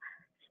 just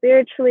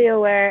spiritually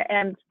aware.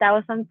 And that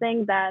was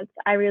something that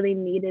I really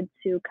needed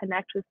to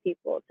connect with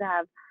people, to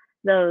have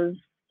those,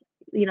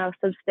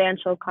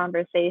 substantial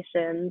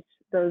conversations,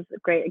 those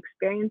great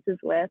experiences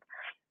with.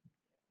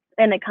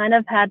 And it kind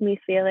of had me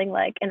feeling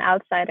like an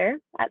outsider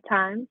at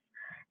times.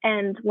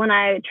 And when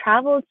I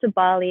traveled to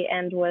Bali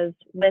and was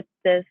with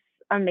this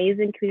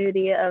amazing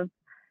community of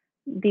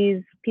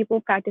these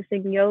people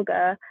practicing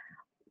yoga,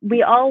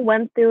 we all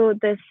went through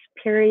this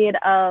period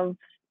of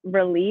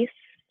release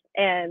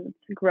and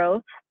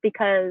growth,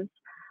 because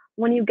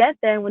when you get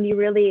there, when you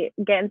really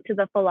get into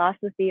the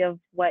philosophy of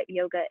what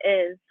yoga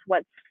is,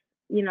 what's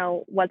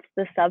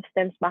the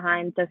substance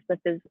behind just the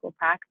physical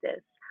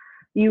practice,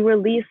 you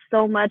release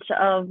so much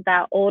of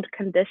that old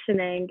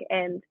conditioning.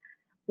 And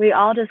we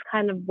all just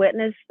kind of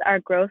witnessed our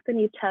growth in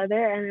each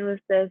other, and it was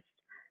this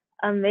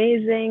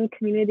amazing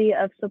community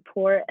of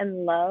support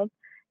and love.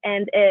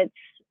 And it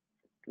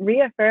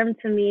reaffirmed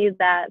to me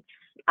that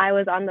I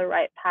was on the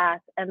right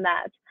path, and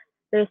that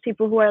there's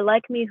people who are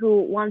like me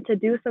who want to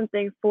do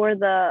something for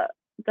the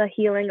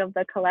healing of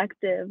the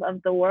collective,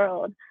 of the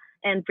world,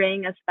 and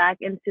bring us back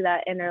into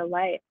that inner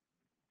light.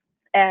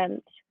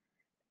 And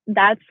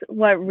that's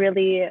what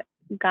really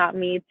got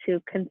me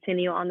to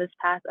continue on this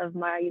path of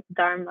my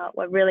dharma,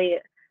 what really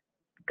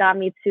got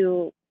me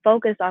to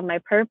focus on my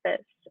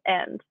purpose.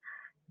 And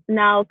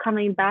now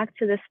coming back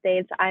to the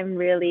States, I'm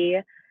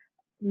really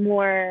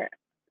more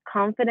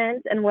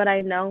confident in what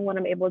I know, what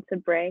I'm able to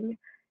bring,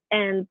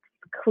 and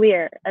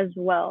clear as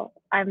well.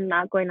 I'm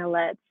not going to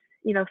let,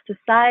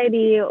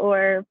 society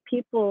or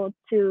people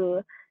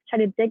to try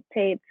to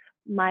dictate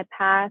my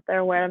path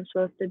or what I'm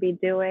supposed to be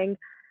doing.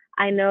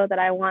 I know that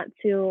I want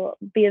to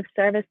be of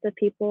service to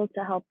people,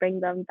 to help bring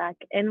them back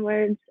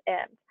inwards.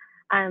 And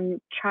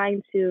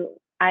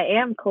I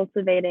am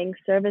cultivating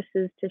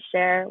services to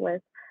share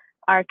with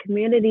our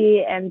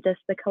community and just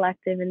the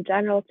collective in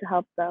general, to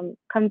help them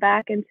come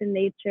back into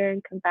nature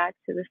and come back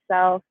to the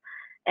self.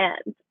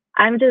 And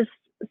I'm just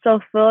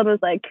so filled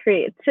with like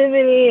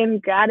creativity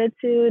and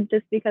gratitude,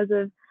 just because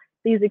of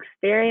these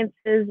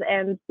experiences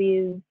and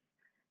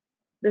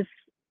this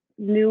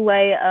new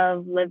way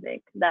of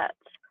living that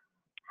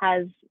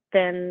has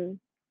been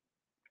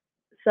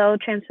so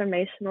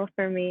transformational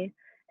for me.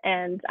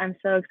 And I'm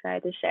so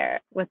excited to share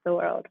it with the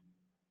world.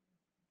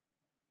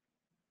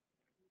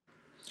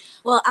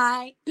 Well,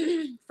 I,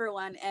 for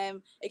one,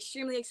 am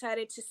extremely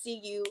excited to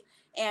see you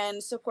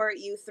and support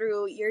you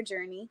through your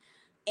journey.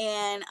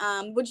 And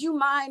would you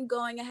mind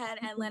going ahead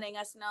and letting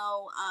us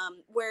know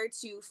where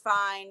to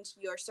find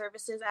your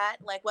services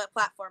at? Like, what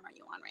platform are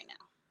you on right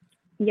now?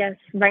 Yes,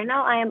 right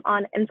now I am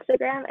on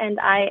Instagram and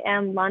I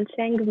am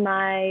launching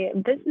my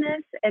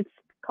business. It's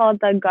called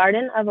the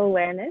Garden of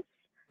Awareness.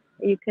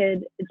 You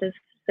could just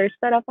search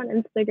that up on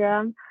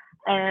Instagram.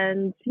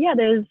 And yeah,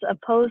 there's a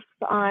post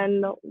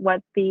on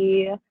what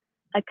the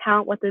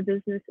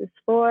business is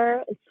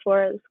for. It's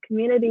for this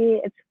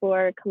community, it's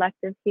for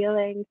collective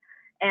healing.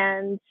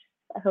 And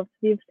I hope to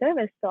be of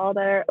service to all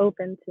that are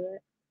open to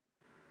it.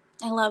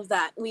 I love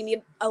that. We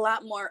need a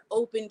lot more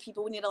open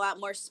people. We need a lot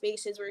more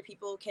spaces where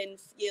people can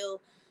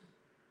feel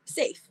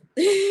safe.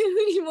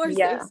 We need more safe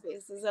Yeah,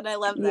 spaces. And I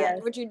love that.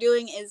 yes, What you're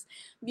doing is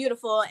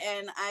beautiful.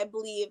 And I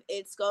believe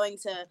it's going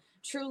to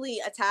truly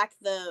attack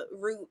the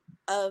root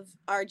of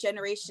our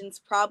generation's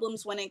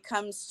problems when it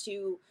comes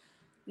to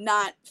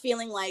not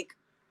feeling like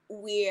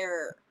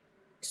we're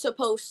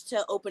supposed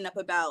to open up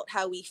about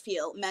how we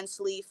feel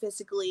mentally,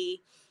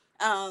 physically,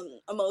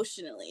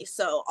 emotionally.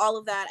 So all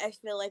of that, I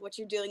feel like what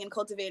you're doing and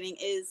cultivating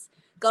is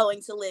going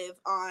to live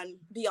on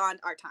beyond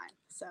our time.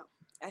 So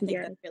I think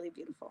yes. that's really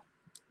beautiful.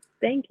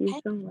 Thank you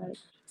Okay. so much.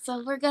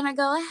 So we're gonna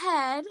go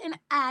ahead and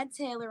add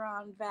Taylor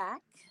on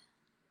back.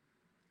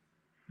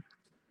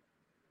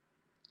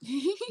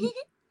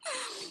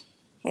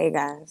 Hey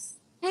guys.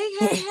 Hey,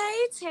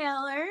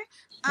 Taylor.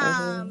 Hey.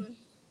 All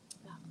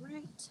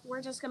right,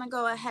 we're just gonna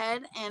go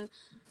ahead and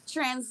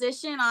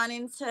transition on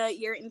into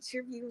your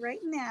interview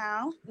right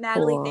now.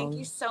 Natalie, thank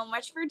you Cool. so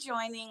much for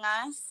joining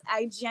us.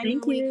 I Thank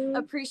genuinely you.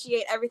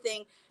 appreciate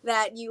everything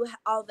that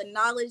all the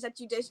knowledge that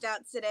you dished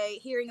out today.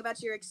 Hearing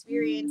about your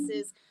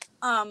experiences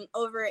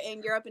over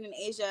in Europe and in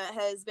Asia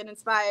has been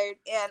inspired,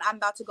 and I'm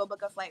about to go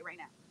book a flight right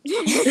now.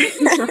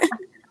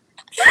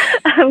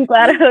 I'm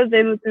glad I was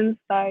able to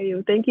inspire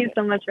you. Thank you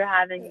so much for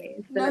having me.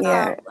 It's been No an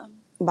Yeah, honor. problem.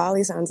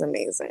 Bali sounds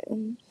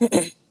amazing.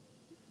 It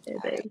All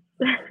right.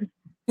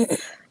 is.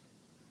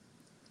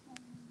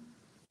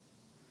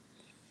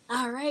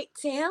 All right,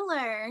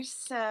 Taylor.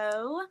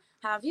 So,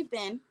 how have you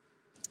been?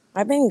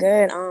 I've been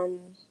good.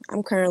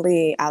 I'm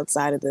currently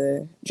outside of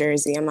the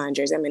Jersey. I'm not in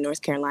Jersey. I'm in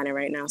North Carolina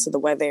right now, so the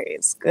weather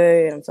is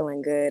good. I'm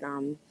feeling good.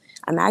 I'm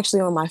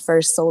actually on my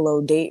first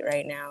solo date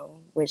right now,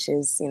 which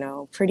is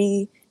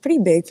pretty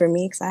big for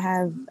me because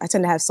I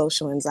tend to have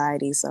social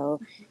anxiety.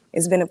 So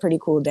it's been a pretty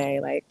cool day.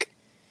 Like,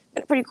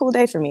 been a pretty cool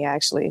day for me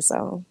actually.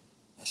 So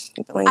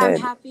I'm feeling I'm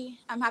good. happy.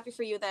 I'm happy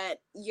for you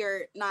that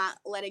you're not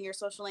letting your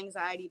social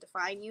anxiety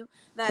define you.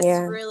 That's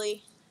Yeah,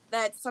 really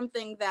that's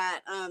something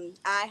that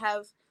I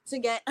have to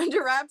get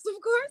under wraps,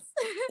 of course.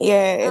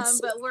 yeah.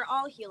 It's But we're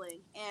all healing,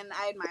 and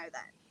I admire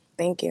that.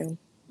 thank you.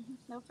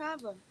 No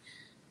problem.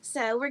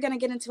 So we're gonna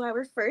get into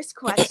our first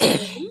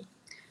question.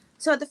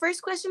 So the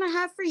first question I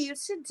have for you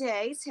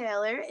today,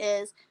 Taylor,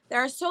 is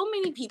there are so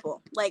many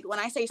people, like when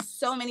I say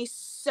so many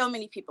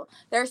people,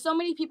 there are so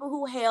many people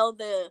who hail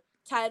the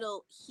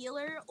title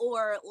healer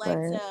or like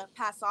Right, to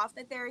pass off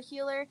that they're a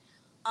healer,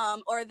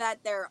 or that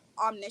they're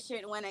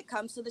omniscient when it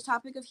comes to the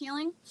topic of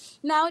healing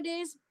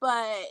nowadays,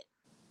 but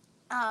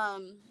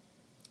um,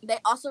 they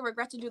also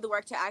regret to do the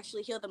work to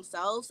actually heal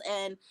themselves.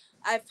 And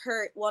I've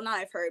heard, well, not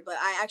I've heard, but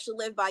I actually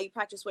live by you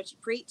practice what you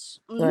preach.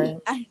 right.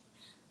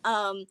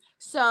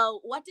 So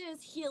what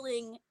does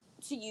healing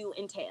to you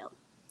entail?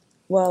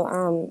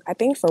 Well, I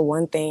think for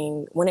one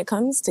thing, when it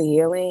comes to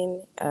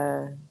healing,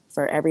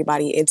 for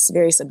everybody, it's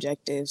very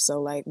subjective.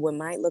 So, like, what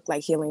might look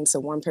like healing to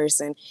one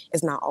person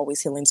is not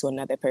always healing to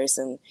another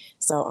person.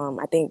 So,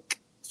 I think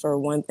for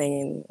one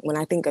thing, when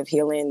I think of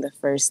healing, the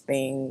first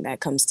thing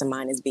that comes to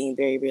mind is being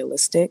very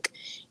realistic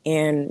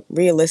and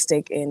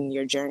realistic in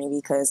your journey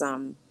because,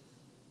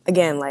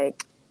 again,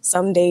 like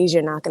some days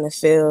you're not gonna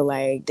feel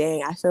like,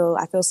 dang, I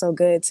feel so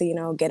good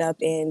to, get up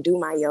and do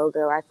my yoga.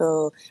 Or I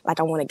feel like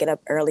I want to get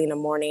up early in the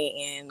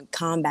morning and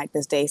combat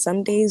this day.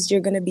 Some days you're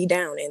gonna be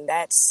down, and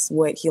that's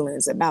what healing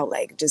is about.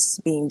 Like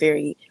just being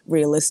very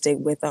realistic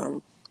with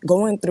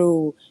going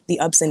through the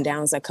ups and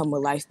downs that come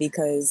with life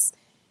because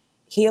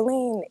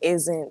healing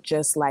isn't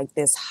just like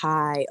this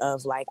high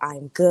of like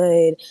I'm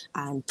good,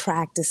 I'm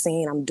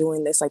practicing, I'm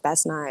doing this. Like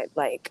that's not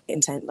like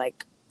intent,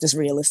 like just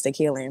realistic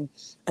healing.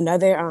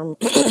 Another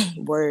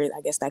word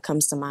I guess that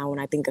comes to mind when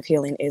I think of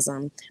healing is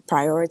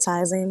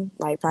prioritizing,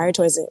 like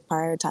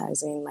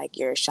prioritizing like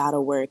your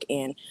shadow work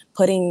and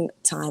putting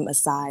time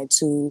aside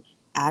to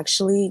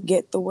actually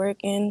get the work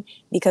in,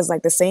 because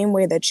like the same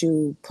way that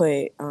you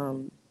put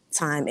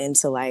time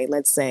into, like,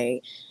 let's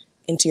say,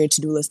 into your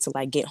to-do list to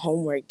like get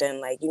homework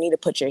done, like you need to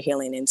put your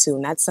healing into.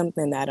 And that's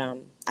something that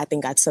I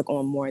think I took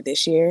on more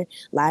this year.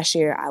 Last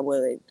year I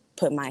would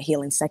put my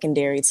healing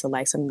secondary to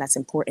like something that's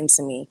important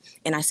to me,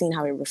 and I seen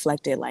how it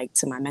reflected like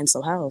to my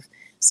mental health.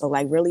 So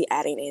like really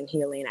adding in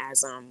healing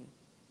as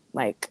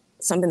like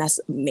something that's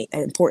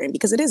important,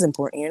 because it is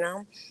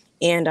important,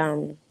 and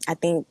I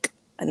think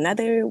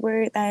another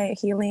word that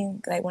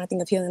healing, like when I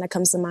think of healing that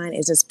comes to mind,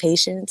 is just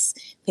patience.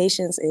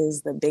 Patience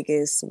is the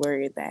biggest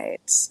word that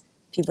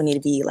people need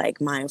to be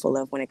like mindful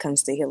of when it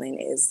comes to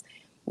healing. Is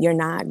you're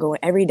not going,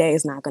 every day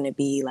is not going to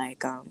be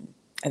like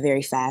a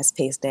very fast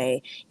paced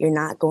day. You're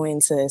not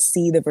going to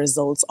see the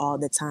results all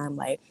the time,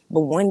 like, but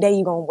one day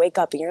you're going to wake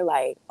up and you're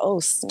like, oh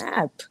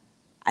snap,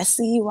 I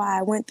see why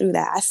I went through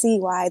that. I see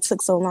why it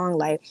took so long.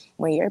 Like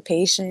when you're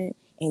patient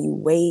and you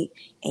wait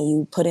and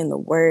you put in the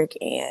work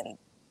and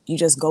you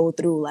just go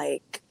through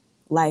like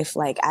life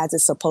like as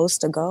it's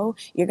supposed to go,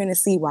 you're gonna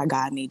see why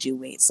God made you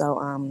wait.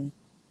 So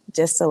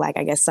just to like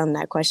I guess sum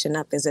that question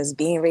up is just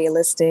being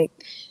realistic,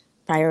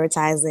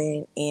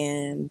 prioritizing,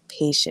 and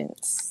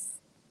patience.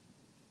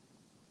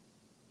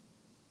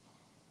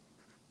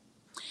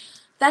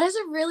 That is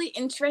a really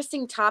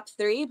interesting top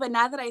three. But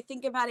now that I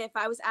think about it, if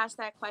I was asked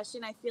that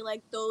question, I feel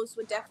like those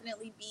would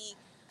definitely be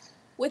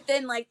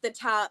within like the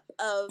top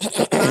of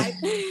five.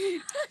 They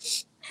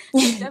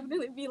would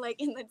definitely be like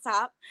in the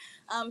top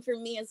for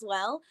me as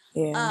well.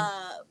 Yeah,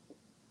 Uh,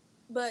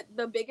 but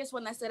the biggest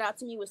one that stood out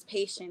to me was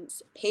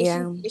patience.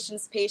 Patience, yeah,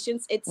 patience,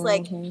 patience. It's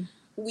like mm-hmm.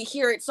 we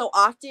hear it so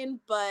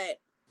often, but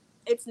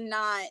it's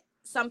not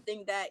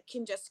something that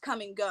can just come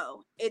and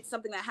go. It's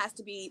something that has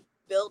to be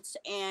built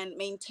and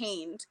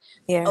maintained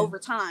Yeah, over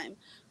time.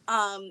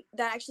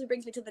 That actually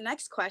brings me to the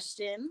next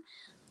question.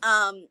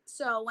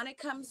 So when it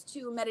comes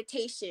to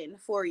meditation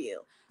for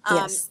you,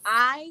 yes,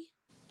 I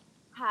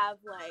have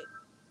like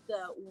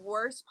the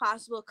worst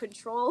possible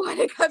control when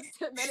it comes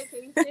to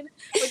meditation,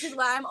 which is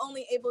why I'm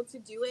only able to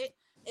do it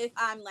if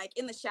I'm like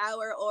in the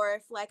shower or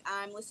if like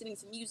I'm listening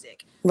to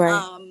music. right.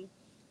 Um,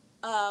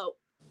 uh,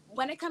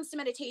 when it comes to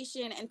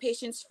meditation and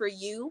patience for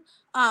you,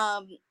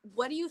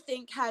 what do you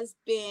think has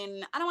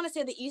been, I don't want to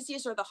say the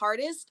easiest or the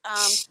hardest,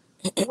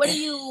 what do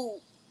you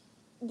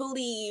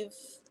believe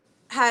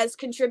has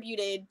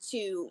contributed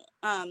to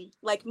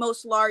like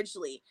most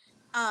largely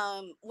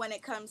when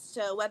it comes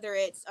to whether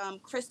it's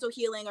crystal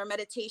healing or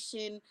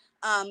meditation,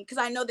 because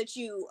I know that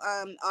you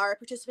are a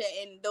participant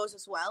in those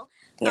as well.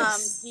 Do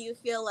Yes. you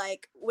feel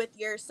like with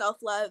your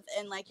self-love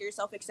and like your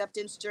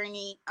self-acceptance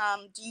journey,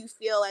 do you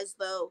feel as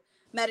though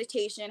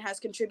meditation has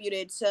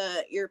contributed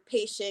to your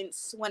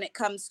patience when it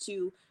comes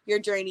to your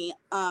journey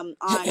on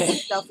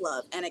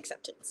self-love and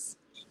acceptance?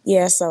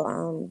 Yeah,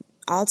 so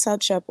I'll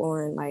touch up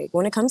on like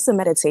when it comes to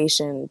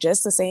meditation,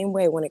 just the same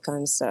way when it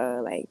comes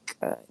to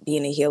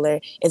being a healer,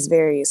 it's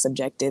very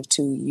subjective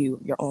to you,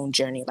 your own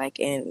journey. Like,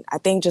 and I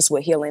think just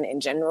with healing in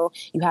general,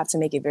 you have to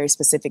make it very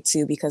specific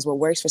too, because what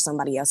works for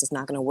somebody else is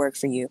not going to work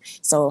for you.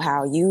 So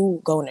how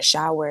you go in the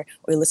shower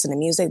or listen to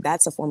music,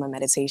 that's a form of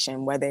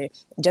meditation. Whether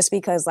just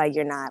because like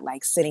you're not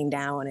like sitting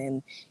down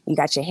and you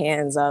got your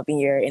hands up and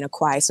you're in a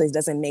quiet, so it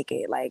doesn't make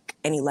it like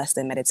any less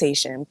than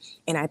meditation.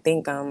 And I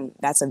think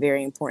that's a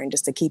very important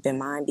just to keep in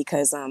mind,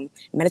 because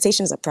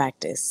meditation is a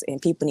practice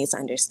and people need to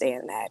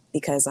understand that,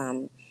 because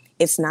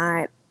it's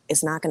not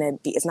it's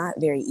not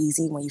very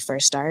easy when you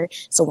first start.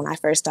 So when I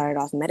first started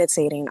off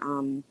meditating,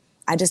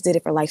 I just did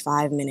it for like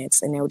 5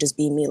 minutes, and it would just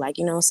be me, like,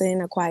 sitting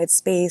in a quiet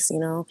space,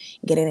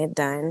 getting it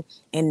done.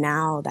 And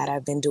now that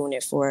I've been doing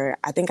it for,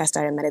 I think I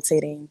started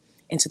meditating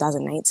in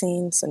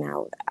 2019. So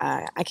now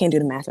I can't do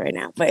the math right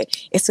now, but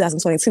it's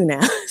 2022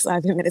 now. So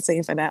I've been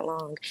meditating for that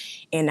long,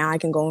 and now I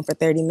can go in for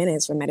 30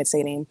 minutes for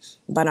meditating.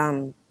 But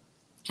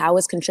how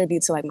it's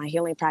contribute to like my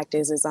healing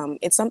practice is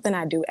it's something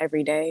I do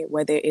every day,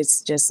 whether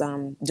it's just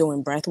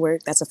doing breath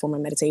work. That's a form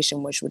of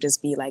meditation, which would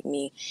just be like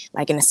me,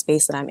 like in a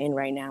space that I'm in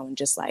right now, and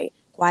just like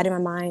quieting my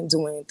mind,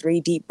 doing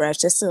 3 deep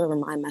breaths just to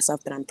remind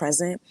myself that I'm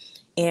present.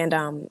 And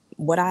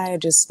what I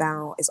just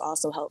found is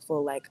also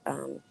helpful, like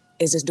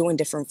is just doing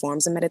different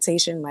forms of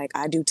meditation. Like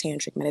I do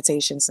tantric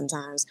meditation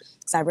sometimes,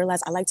 because I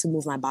realize I like to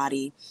move my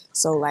body.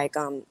 So like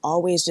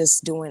always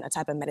just doing a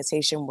type of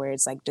meditation where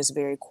it's like just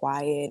very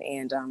quiet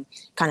and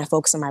kind of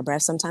focus on my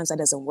breath. Sometimes that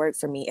doesn't work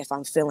for me if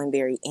I'm feeling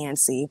very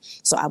antsy.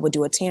 So I would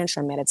do a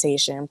tantra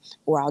meditation,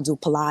 or I'll do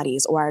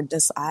Pilates, or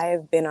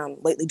I've been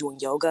lately doing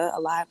yoga a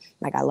lot.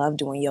 Like I love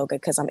doing yoga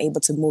because I'm able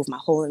to move my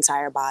whole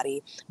entire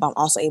body, but I'm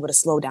also able to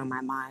slow down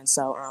my mind.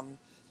 So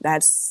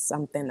that's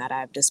something that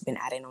I've just been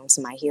adding on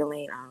to my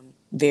healing.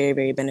 Very,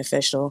 very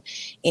beneficial.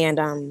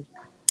 And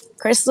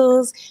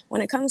crystals,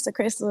 when it comes to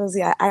crystals,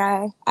 yeah,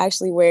 I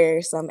actually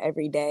wear some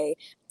every day.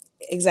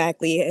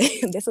 Exactly.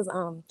 This is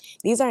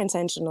these are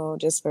intentional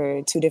just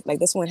for two different, like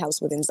this one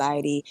helps with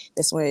anxiety.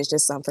 This one is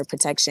just for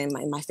protection.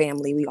 My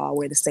family, we all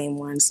wear the same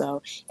one,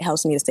 so it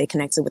helps me to stay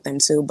connected with them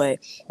too. But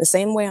the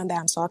same way that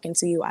I'm talking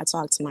to you, I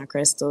talk to my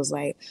crystals.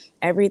 Like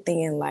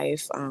everything in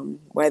life,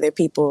 whether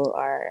people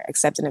are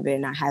accepting of it or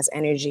not, has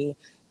energy,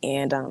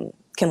 and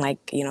can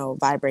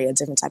vibrate a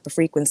different type of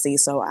frequency.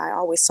 So I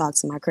always talk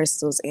to my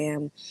crystals.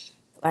 And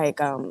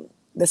like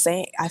the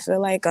same, I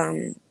feel like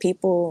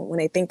people, when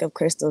they think of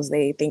crystals,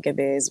 they think of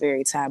it as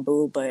very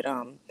taboo. But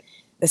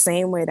the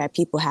same way that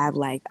people have,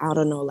 like, I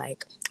don't know,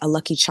 like a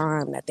lucky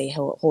charm that they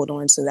hold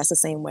on to, that's the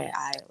same way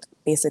I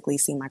basically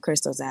see my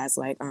crystals as.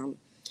 Like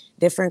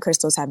different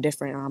crystals have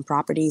different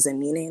properties and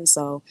meanings.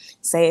 So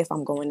say if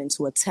I'm going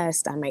into a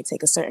test, I might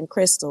take a certain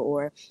crystal,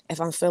 or if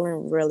I'm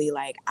feeling really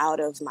like out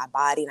of my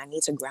body and I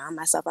need to ground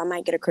myself, I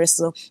might get a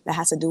crystal that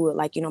has to do with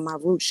like, my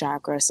root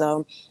chakra.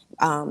 So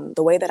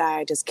the way that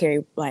I just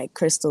carry like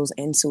crystals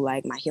into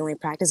like my healing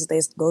practice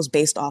goes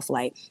based off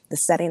like the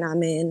setting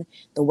I'm in,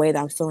 the way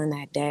that I'm feeling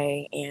that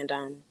day. And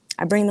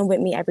I bring them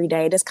with me every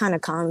day. It just kind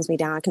of calms me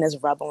down. I can just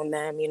rub on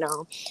them,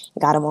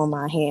 got them on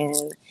my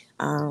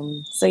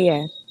hand. So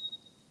yeah.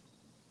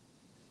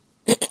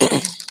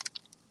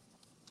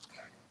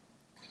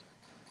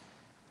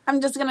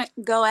 I'm just gonna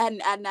go ahead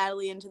and add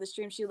Natalie into the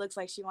stream. She looks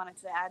like she wanted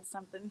to add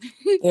something.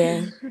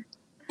 Yeah.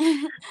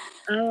 Oh,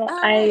 All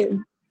right.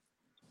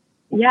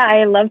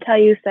 I loved how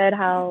you said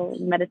how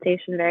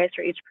meditation varies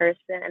for each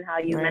person, and how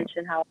you Right.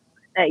 mentioned how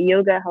that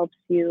yoga helps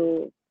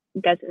you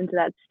get into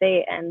that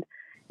state. And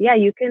yeah,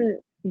 you can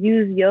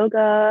use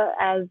yoga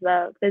as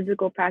a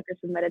physical practice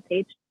of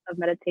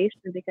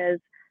meditation, because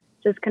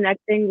just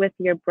connecting with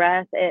your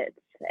breath,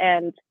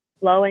 and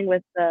flowing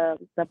with the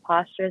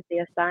postures, the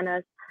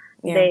asanas,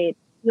 Yeah. they take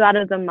you out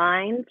of the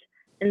mind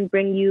and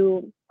bring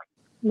you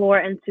more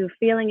into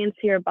feeling into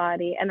your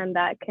body, and then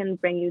that can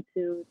bring you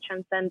to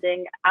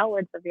transcending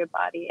outwards of your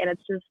body. And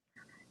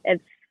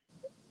it's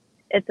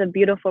it's a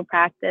beautiful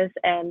practice.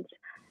 And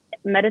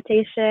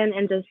meditation,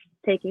 and just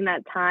taking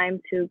that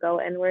time to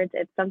go inwards,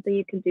 it's something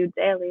you can do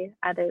daily,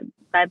 either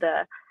by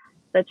the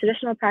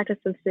traditional practice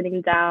of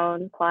sitting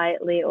down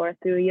quietly, or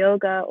through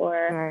yoga,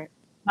 or Right.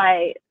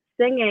 by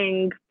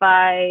singing,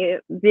 by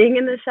being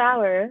in the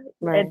shower.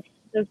 Right. It's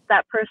just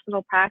that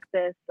personal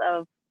practice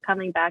of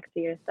coming back to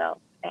yourself.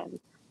 And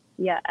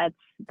yeah, it's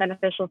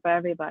beneficial for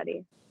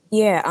everybody.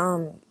 Yeah,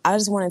 I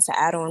just wanted to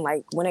add on,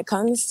 like, when it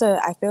comes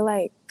to, I feel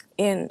like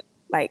in,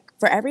 like,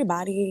 for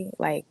everybody,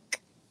 like,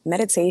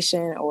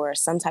 meditation or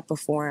some type of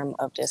form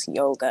of just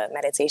yoga,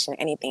 meditation,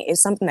 anything,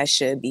 is something that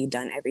should be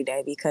done every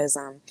day, because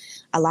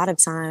a lot of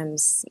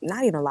times,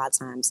 not even a lot of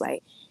times,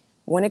 like,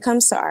 when it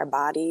comes to our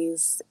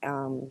bodies,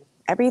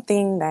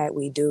 everything that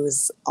we do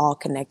is all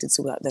connected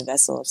to the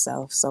vessel of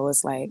self. So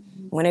it's like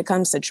when it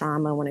comes to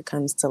trauma, when it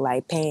comes to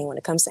like pain, when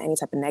it comes to any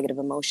type of negative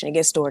emotion, it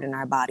gets stored in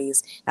our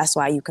bodies. That's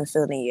why you can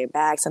feel it in your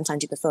back.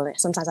 Sometimes you can feel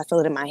it. Sometimes I feel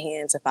it in my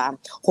hands if I'm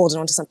holding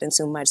on to something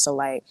too much. So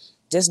like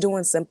just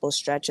doing simple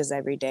stretches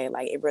every day,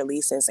 like it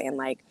releases. And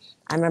like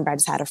I remember I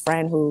just had a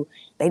friend who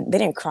they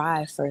didn't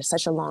cry for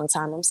such a long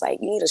time. I was like,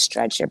 you need to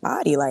stretch your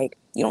body. Like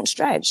you don't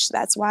stretch.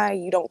 That's why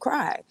you don't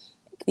cry.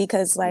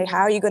 Because like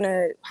how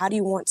do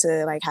you want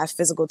to like have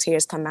physical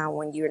tears come out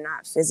when you're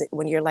not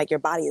when you're like your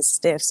body is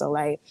stiff? So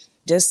like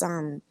just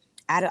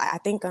I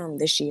think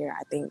this year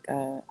I think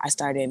I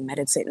started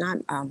meditating,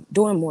 not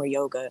doing more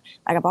yoga.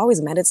 Like I've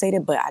always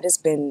meditated, but I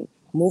just been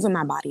moving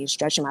my body and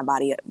stretching my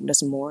body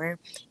just more,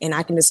 and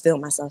I can just feel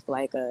myself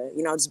like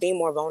just being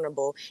more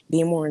vulnerable,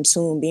 being more in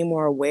tune, being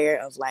more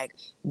aware of like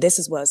this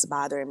is what's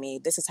bothering me,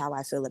 this is how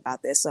I feel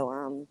about this.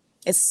 So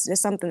it's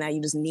just something that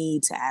you just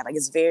need to add. Like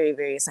it's very,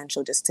 very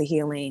essential just to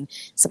healing,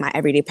 to my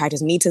everyday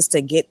practice, me just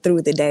to get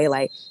through the day,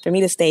 like for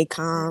me to stay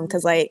calm.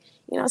 Cause like,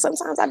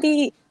 sometimes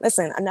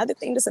listen, another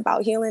thing just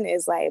about healing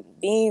is like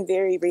being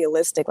very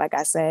realistic. Like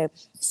I said,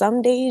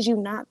 some days you're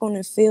not going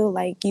to feel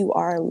like you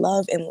are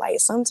love and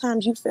light.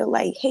 Sometimes you feel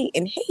like hate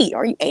and hate,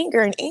 or you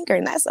anger and anger,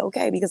 and that's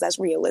okay because that's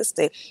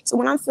realistic. So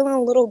when I'm feeling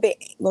a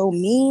little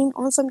mean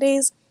on some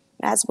days,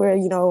 that's where,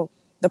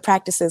 the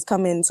practices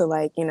come into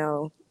like,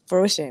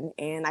 fruition,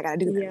 and I got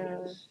to do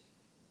that.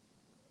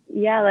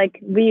 Yeah, like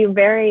we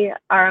vary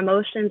our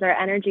emotions, our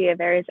energy, it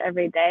varies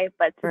every day,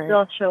 but to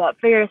still show up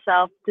for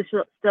yourself, to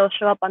still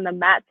show up on the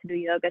mat to do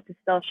yoga, to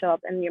still show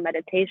up in your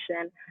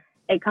meditation,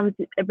 it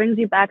brings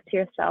you back to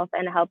yourself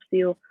and it helps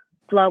you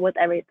flow with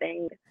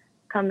everything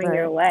coming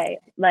your way.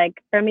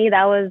 Like for me,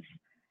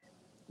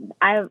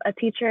 a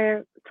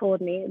teacher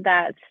told me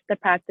that the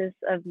practice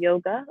of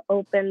yoga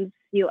opens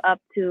you up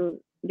to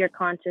your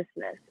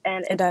consciousness,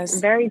 and it's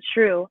very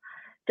true.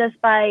 Just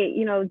by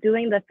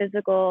doing the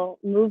physical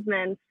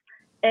movements,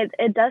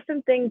 it does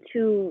something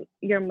to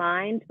your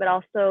mind, but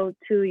also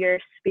to your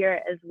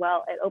spirit as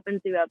well. It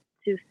opens you up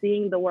to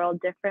seeing the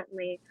world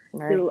differently,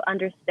 to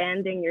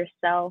understanding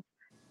yourself,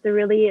 to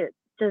really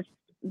just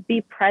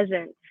be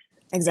present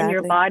in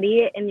your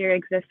body, in your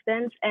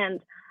existence. And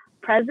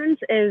presence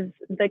is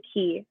the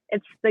key.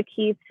 It's the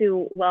key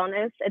to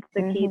wellness. It's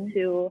the key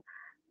to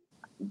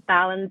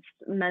balanced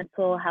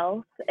mental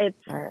health. It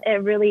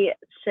really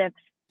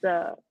shifts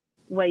the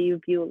way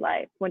you view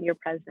life when you're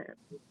present.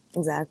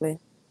 Exactly.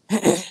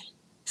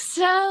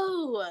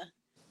 So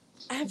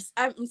I'm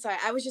sorry,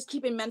 I was just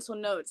keeping mental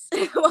notes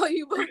while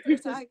you both were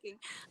talking.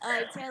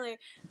 Taylor,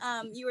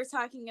 you were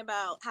talking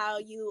about how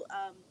you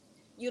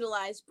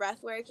utilize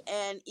breath work,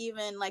 and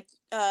even like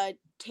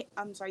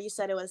I'm sorry, you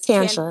said it was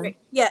tantra.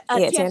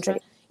 Tantra.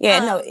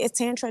 It's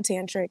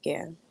tantric.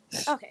 Yeah.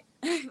 Okay.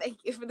 Thank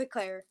you for the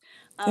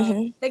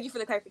thank you for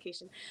the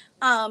clarification.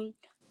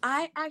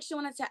 I actually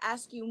wanted to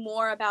ask you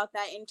more about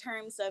that in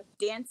terms of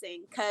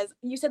dancing, because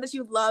you said that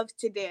you love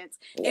to dance.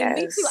 And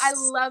me too, I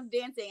love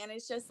dancing. And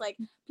it's just like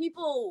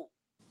people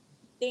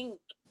think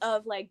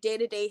of like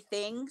day-to-day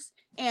things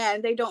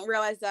and they don't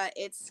realize that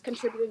it's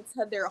contributing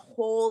to their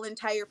whole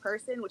entire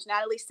person, which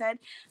Natalie said.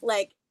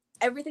 Like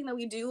everything that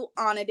we do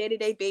on a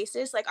day-to-day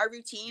basis, like our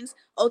routines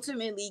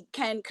ultimately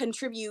can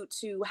contribute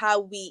to how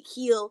we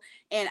heal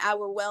and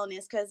our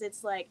wellness, because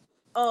it's like,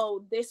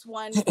 oh, this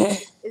one thing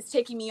is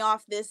taking me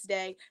off this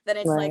day, then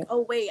it's like,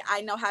 oh wait,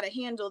 I know how to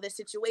handle this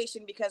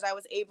situation because I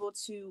was able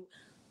to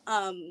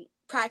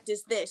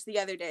practice this the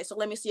other day, so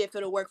let me see if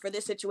it'll work for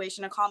this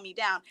situation to calm me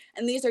down.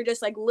 And these are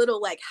just like little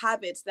like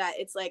habits that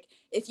it's like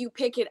if you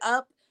pick it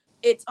up,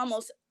 it's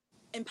almost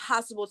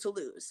impossible to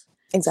lose.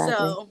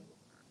 So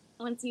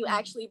once you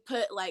actually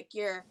put like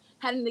your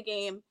head in the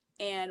game,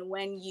 and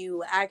when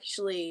you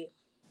actually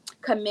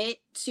commit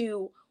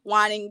to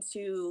wanting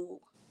to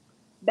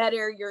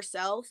better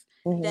yourself,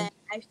 then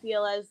I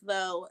feel as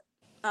though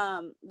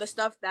the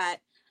stuff that,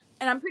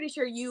 and I'm pretty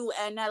sure you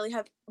and Natalie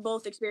have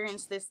both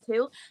experienced this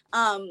too,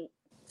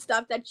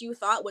 stuff that you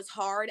thought was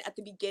hard at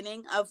the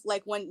beginning of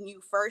like when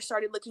you first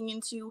started looking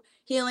into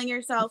healing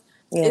yourself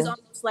is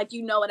almost like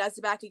it as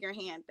the back of your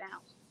hand now.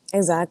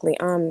 Exactly.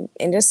 And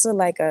just to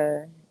like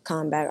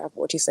combat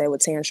what you say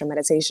with tantra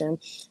meditation.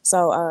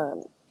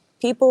 So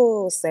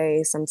people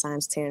say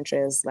sometimes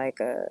tantra is like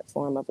a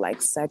form of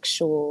like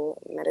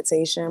sexual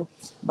meditation,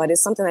 but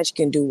it's something that you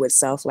can do with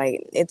self.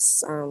 Like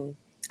it's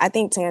I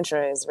think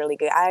tantra is really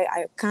good.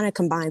 I kind of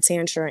combine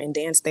tantra and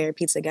dance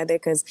therapy together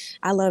because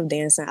I love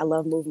dancing. I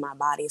love moving my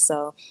body.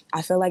 So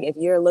I feel like if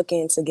you're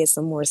looking to get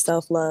some more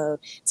self-love,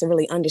 to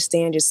really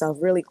understand yourself,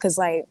 really, because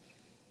like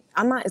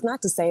it's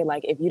not to say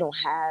like if you don't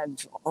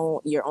have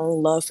your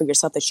own love for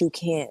yourself that you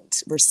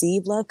can't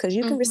receive love, because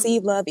you can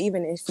receive love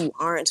even if you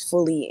aren't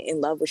fully in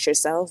love with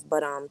yourself.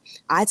 But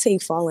I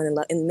take falling in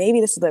love, and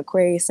maybe this is the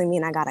Aquarius in me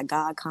and I got a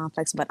God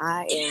complex, but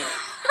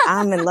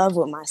I'm in love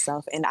with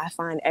myself, and I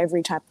find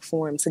every type of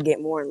form to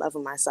get more in love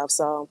with myself.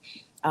 So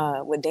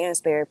with dance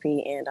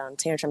therapy and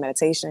tantra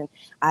meditation,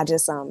 I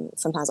just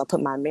sometimes I'll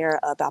put my mirror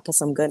up, I'll put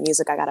some good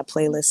music, I got a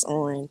playlist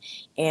on,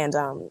 and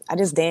I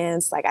just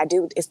dance. Like I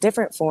do, it's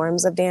different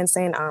forms of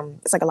dancing.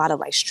 It's like a lot of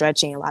like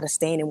stretching, a lot of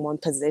staying in one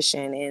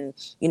position, and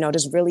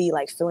just really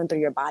like feeling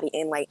through your body,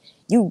 and like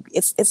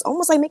it's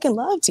almost like making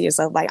love to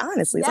yourself. Like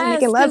honestly, it's like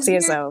making love to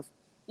yourself.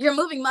 You're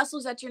moving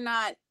muscles that you're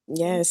not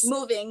Yes.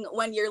 moving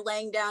when you're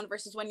laying down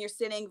versus when you're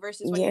sitting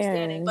versus when you're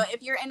standing. Yeah. But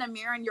if you're in a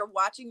mirror and you're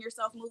watching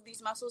yourself move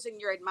these muscles and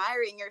you're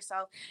admiring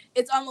yourself,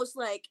 it's almost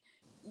like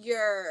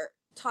you're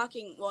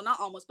talking, well, not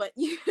almost, but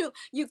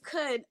you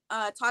could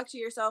talk to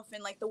yourself,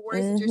 and like the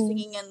words that you're Mm-hmm.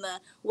 singing and the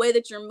way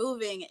that you're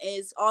moving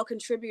is all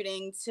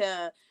contributing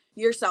to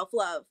your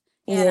self-love.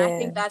 And I Yeah.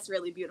 think that's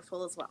really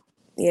beautiful as well.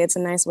 Yeah, it's a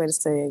nice way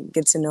to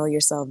get to know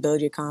yourself,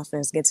 build your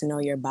confidence, get to know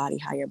your body,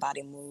 how your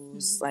body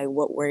moves, like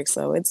what works.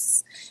 So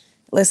it's,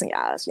 listen,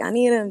 y'all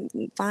need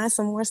to find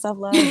some more self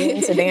love, get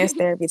into dance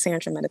therapy,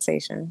 tantra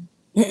meditation.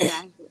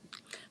 Exactly.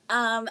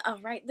 All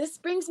right. This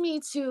brings me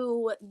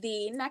to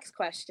the next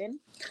question.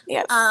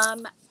 Yes.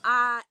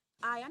 I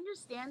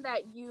understand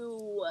that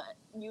you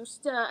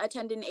used to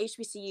attend an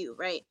HBCU,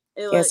 right?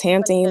 It was Yes, like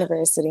Hampton the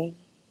University.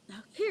 The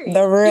period.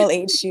 real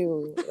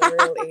HU. The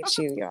real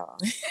HU, y'all.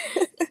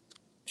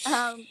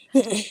 um,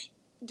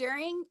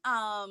 during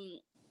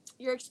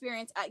your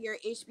experience at your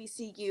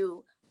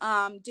HBCU,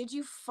 did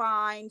you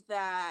find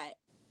that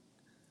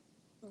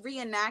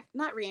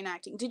not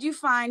reenacting? Did you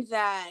find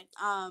that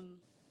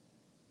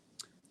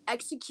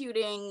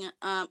executing?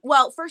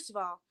 Well, first of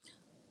all,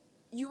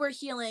 you were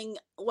healing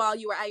while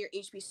you were at your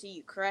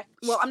HBCU, correct?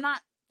 Well, I'm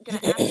not gonna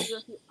ask you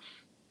if you,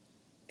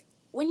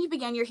 when you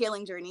began your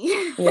healing journey,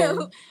 Yeah.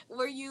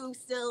 were you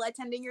still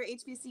attending your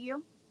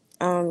HBCU?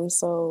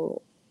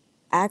 So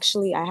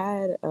actually, I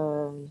had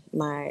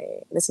my.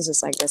 This is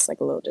just like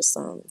a little just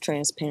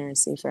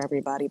transparency for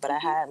everybody. But I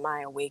had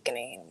my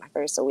awakening, my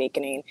first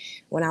awakening,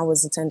 when I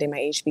was attending my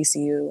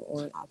HBCU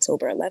on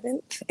October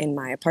 11th in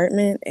my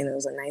apartment, and it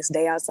was a nice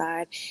day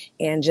outside.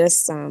 And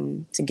just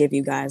to give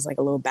you guys like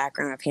a little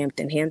background of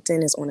Hampton.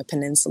 Hampton is on a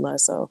peninsula,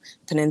 so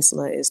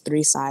peninsula is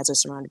three sides are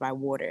surrounded by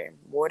water.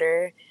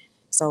 Water.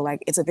 So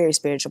like it's a very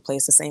spiritual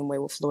place. The same way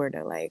with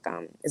Florida, like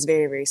it's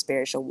very very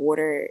spiritual.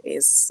 Water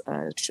is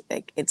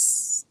like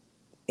it's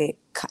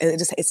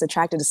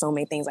attracted to so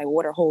many things. Like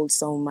water holds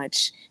so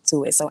much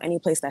to it. So any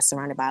place that's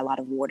surrounded by a lot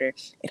of water,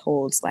 it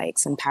holds like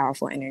some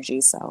powerful energy.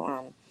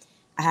 So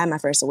I had my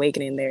first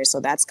awakening there. So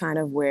that's kind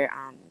of where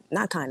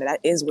not kind of that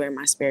is where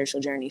my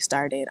spiritual journey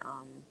started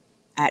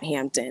at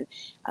Hampton.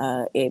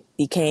 It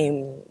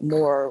became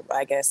more,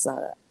 I guess.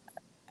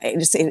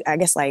 I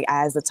guess like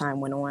as the time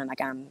went on, like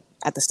I'm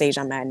at the stage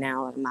I'm at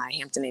now, I'm not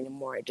Hampton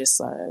anymore. It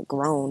just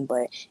grown,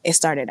 but it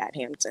started at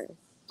Hampton.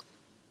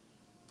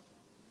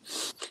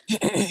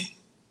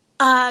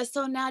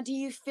 So now do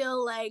you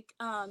feel like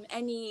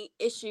any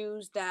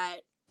issues that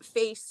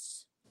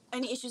face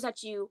any issues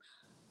that you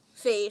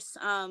face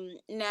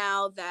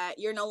now that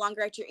you're no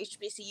longer at your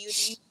HBCU,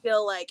 do you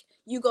feel like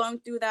you going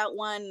through that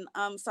one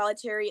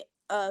solitary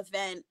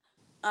event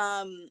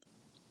um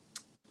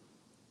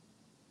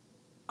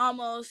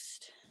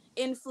almost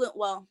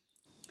well,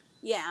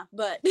 yeah,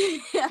 but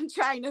I'm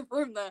trying to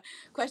form the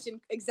question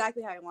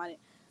exactly how I want it.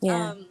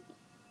 Yeah. Um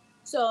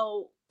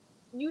so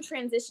you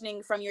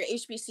transitioning from your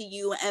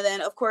HBCU and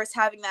then of course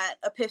having that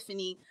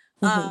epiphany,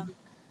 um, Mm-hmm.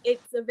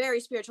 it's a very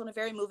spiritual and a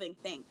very moving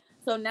thing.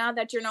 So now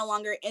that you're no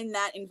longer in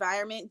that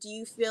environment, do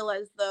you feel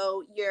as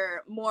though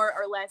you're more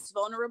or less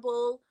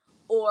vulnerable,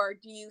 or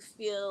do you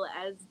feel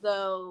as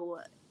though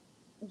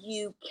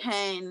you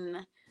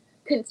can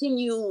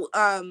continue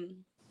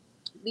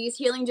these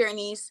healing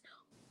journeys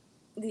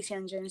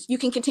you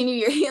can continue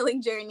your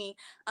healing journey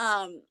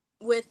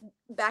with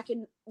back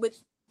in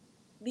with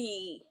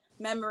the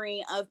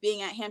memory of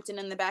being at Hampton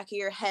in the back of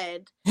your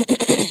head?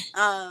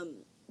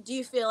 Um, do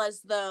you feel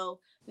as though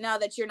now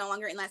that you're no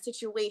longer in that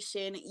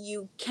situation,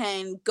 you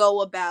can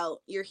go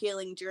about your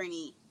healing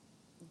journey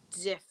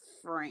differently?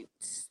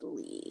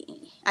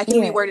 I can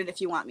Yeah. reword it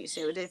if you want me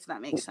to, if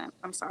that makes sense.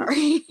 I'm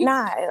sorry.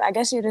 Nah, I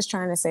guess you're just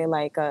trying to say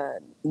like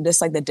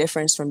just like the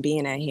difference from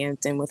being at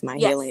Hampton with my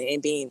Yes. healing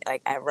and being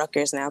like at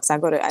Rutgers now, because I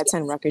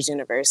attend Yes. Rutgers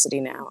University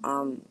now.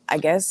 I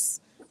guess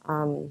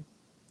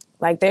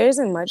like there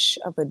isn't much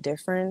of a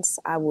difference,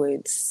 I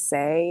would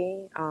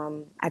say.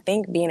 I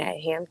think being at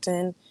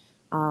Hampton,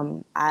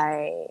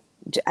 I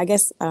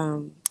guess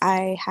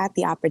I had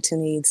the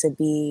opportunity to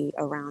be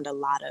around a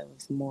lot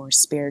of more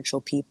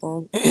spiritual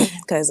people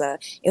because it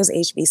was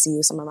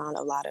HBCU, so I'm around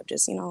a lot of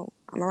just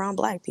I'm around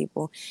Black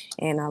people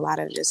and a lot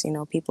of just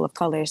people of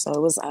color. So it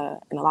was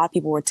and a lot of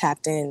people were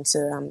tapped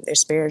into their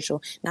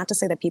spiritual. Not to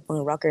say that people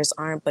in Rutgers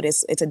aren't, but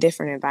it's a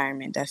different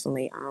environment,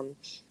 definitely.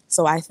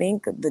 So I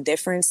think the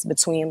difference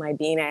between like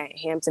being at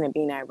Hampton and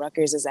being at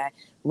Rutgers is that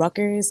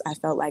Rutgers, I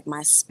felt like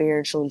my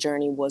spiritual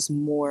journey was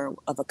more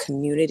of a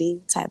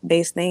community type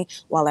based thing,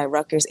 while at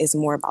Rutgers it's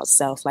more about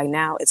self. Like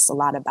now it's a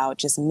lot about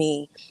just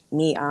me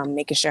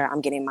making sure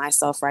I'm getting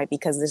myself right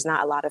because there's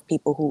not a lot of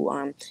people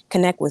who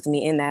connect with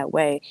me in that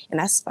way, and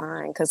that's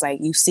fine because like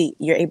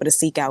you're able to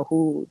seek out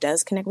who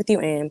does connect with you.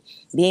 And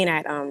being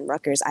at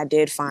Rutgers, I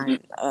did find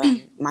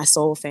my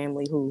soul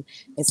family who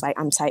it's like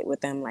I'm tight with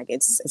them. Like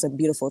it's a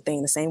beautiful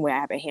thing. The same way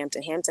I have at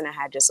Hampton. Hampton, I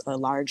had just a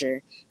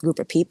larger group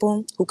of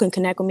people who can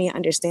connect with me and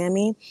understand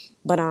me.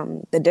 But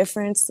the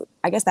difference,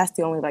 I guess that's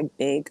the only like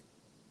big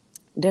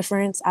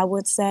difference I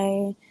would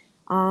say.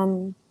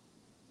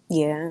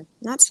 Yeah,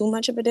 not too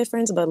much of a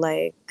difference, but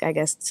like I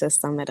guess to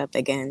sum it up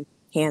again,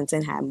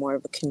 Hampton had more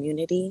of a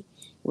community.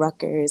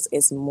 Rutgers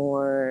is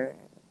more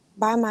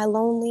by my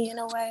lonely in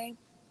a way,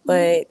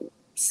 Mm-hmm. but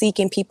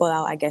seeking people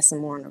out, I guess,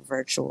 more on a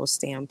virtual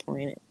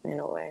standpoint in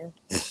a way.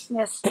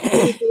 Yes,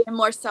 you're being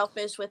more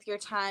selfish with your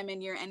time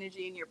and your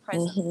energy and your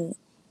presence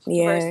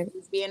Yeah,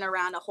 versus being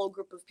around a whole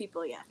group of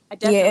people. Yeah, I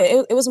yeah.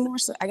 definitely. It was more.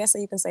 So I guess that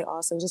you can say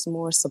also just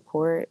more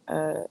support.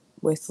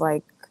 With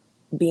like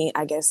being,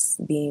 I guess,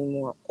 being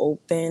more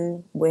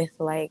open with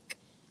like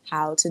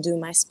how to do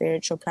my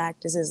spiritual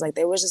practices. Like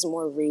there was just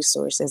more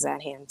resources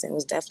at Hampton. It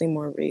was definitely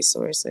more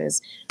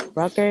resources.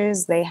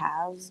 Rutgers, they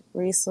have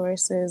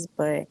resources,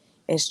 but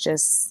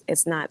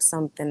it's not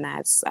something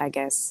that's, I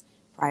guess,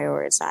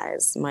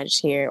 prioritized much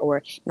here,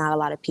 or not a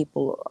lot of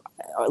people,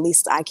 or at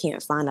least I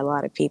can't find a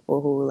lot of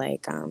people who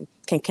like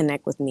can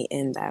connect with me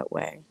in that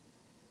way.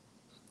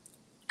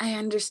 I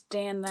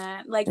understand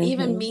that. Like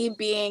even Hmm. me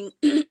being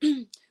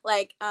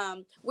like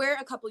we're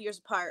a couple years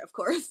apart, of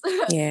course.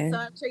 Yeah. So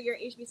I'm sure your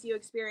HBCU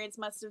experience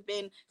must have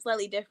been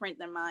slightly different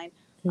than mine.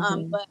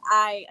 Hmm. But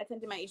I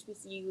attended my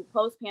HBCU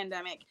post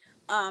pandemic.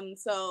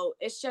 So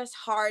it's just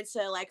hard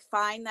to like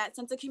find that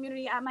sense of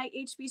community at my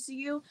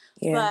HBCU.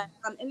 Yeah.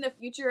 But in the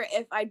future,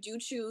 if I do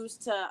choose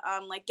to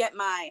like get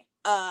my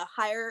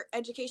higher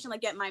education,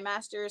 like get my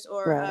master's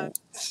or Right.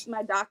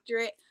 my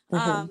doctorate,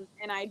 Hmm.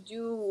 and I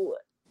do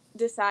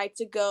decide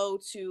to go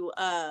to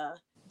a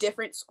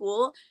different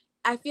school,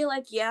 I feel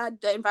like yeah,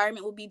 the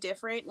environment will be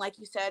different, like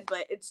you said,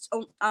 but it's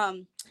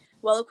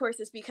well, of course,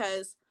 it's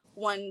because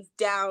one's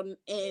down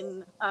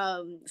in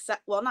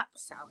well, not the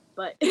South,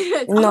 but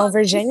it's No, on the East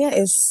Virginia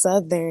Coast. is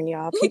southern,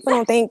 y'all. People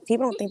don't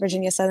think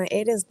Virginia's southern.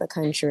 It is the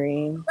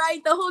country.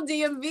 Right, the whole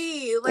DMV,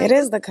 It like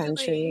is the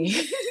literally.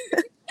 country.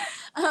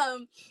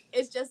 um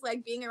it's just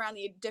like being around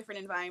the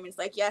different environments.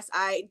 Like yes,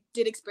 I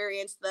did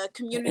experience the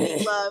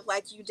community love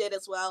like you did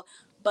as well,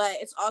 but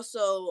it's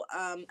also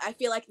I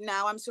feel like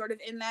now I'm sort of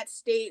in that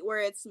state where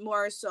it's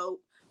more so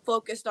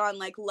focused on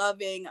like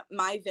loving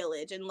my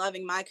village and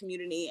loving my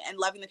community and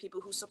loving the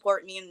people who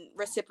support me and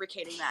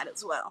reciprocating that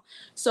as well.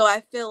 So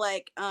I feel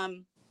like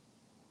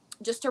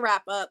just to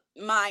wrap up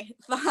my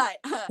thought,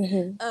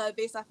 Hmm.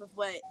 based off of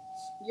what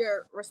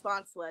your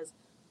response was,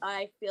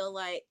 I feel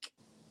like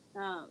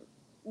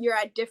you're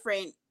at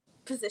different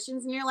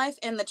positions in your life,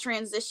 and the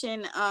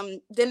transition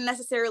didn't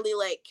necessarily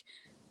like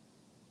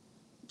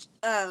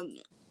um,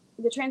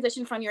 the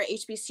transition from your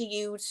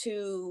HBCU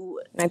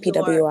to My your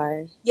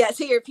PWI. yeah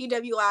to your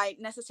PWI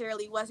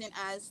necessarily wasn't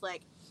as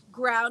like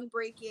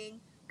groundbreaking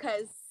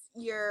because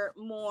you're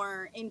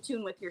more in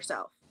tune with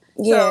yourself.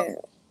 So. Yeah.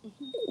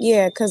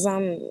 Yeah, because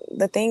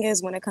the thing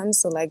is when it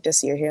comes to like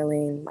just your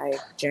healing like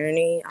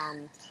journey,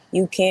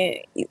 you can't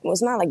well,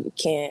 it's not like you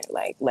can't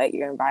like let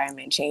your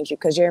environment change you,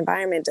 because your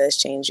environment does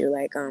change you.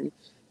 Like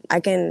I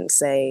can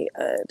say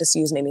this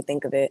use made me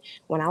think of it.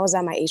 When I was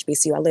at my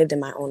HBCU, I lived in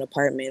my own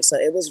apartment, so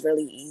it was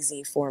really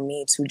easy for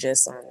me to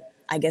just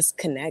I guess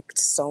connect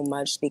so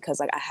much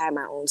because like I had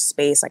my own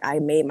space. Like I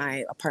made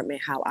my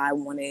apartment how I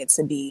wanted it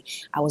to be.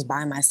 I was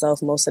by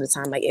myself most of the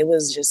time. Like it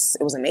was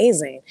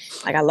amazing.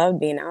 Like I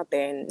loved being out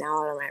there. And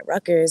now I'm at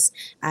Rutgers.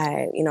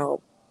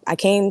 I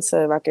came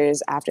to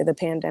Rutgers after the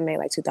pandemic,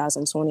 like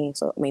 2020.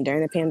 So I mean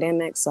during the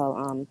pandemic.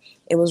 So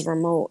it was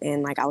remote,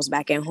 and like I was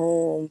back at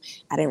home.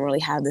 I didn't really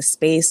have the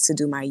space to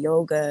do my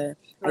yoga.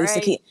 Right.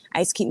 I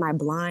used to keep my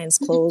blinds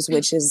closed,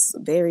 which is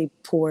very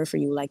poor for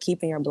you. Like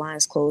keeping your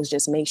blinds closed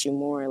just makes you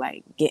more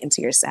like get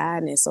into your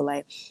sadness. So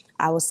like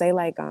I would say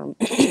like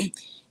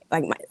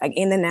like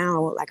in the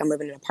now, like I'm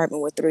living in an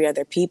apartment with three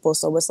other people.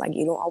 So it's like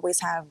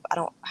I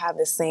don't have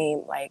the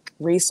same like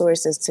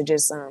resources to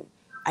just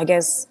I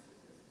guess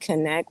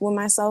connect with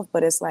myself.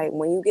 But it's like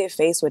when you get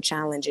faced with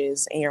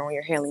challenges and you're on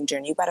your healing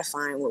journey, you got to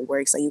find what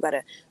works. Like you got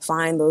to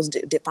find those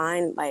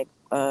define like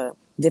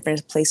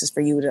different places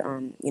for you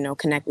to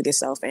connect with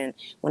yourself. And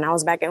when I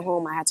was back at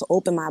home, I had to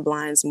open my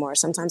blinds more.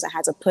 Sometimes I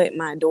had to put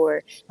my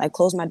door, like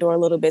close my door a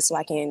little bit so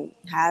I can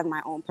have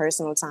my own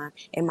personal time.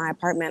 In my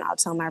apartment, I'll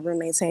tell my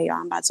roommates, hey, y'all,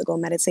 I'm about to go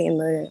meditate in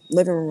the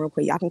living room real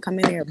quick, y'all can come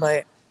in there,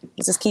 but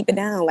just keep it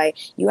down. Like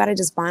you got to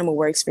just find what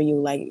works for you.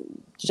 Like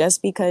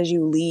just because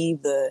you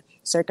leave the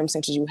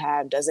circumstances you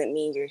have doesn't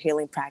mean your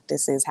healing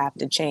practices have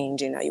to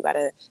change. You got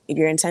to, if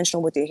you're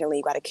intentional with your healing,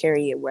 you got to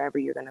carry it wherever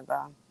you're going to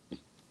go.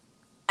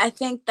 I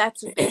think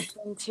that's a big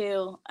thing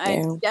too. I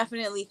Yeah.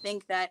 definitely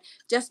think that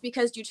just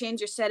because you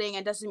change your setting,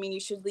 it doesn't mean you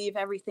should leave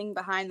everything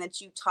behind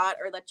that you taught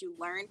or that you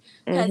learned.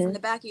 Because in Mm-hmm. the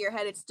back of your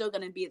head, it's still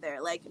going to be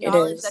there. Like It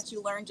knowledge is. that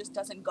you learn just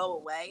doesn't go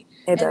away.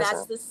 It And that's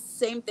doesn't. the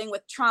same thing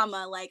with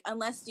trauma. Like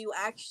unless you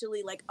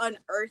actually like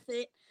unearth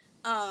it,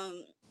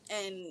 um,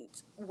 and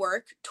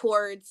work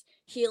towards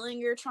healing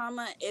your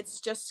trauma, it's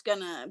just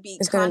gonna be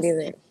It's going to be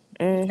there. constant.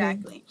 Mm-hmm.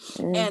 Exactly.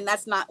 Mm-hmm. And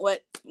that's not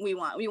what we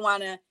want. We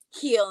want to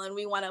heal and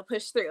we want to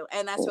push through.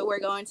 And that's what we're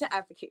going to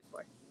advocate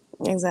for.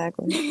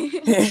 Exactly.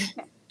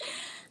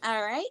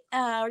 All right.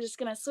 We're just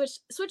going to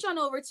switch on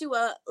over to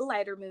a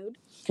lighter mood.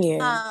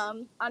 Yeah.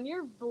 On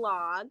your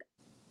blog,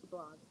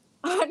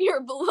 on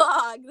your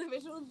blog, The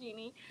Visual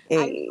Genie, I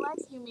Hey.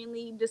 realized you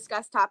mainly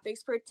discuss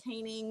topics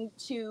pertaining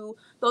to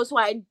those who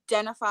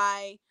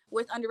identify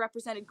with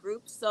underrepresented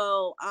groups.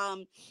 So,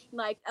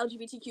 like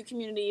LGBTQ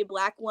community,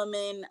 Black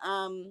women,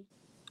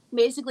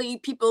 basically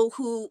people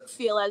who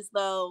feel as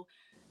though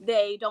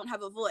they don't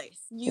have a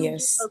voice. You give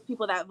Yes. those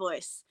people that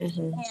voice.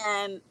 Mm-hmm.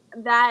 And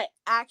that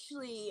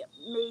actually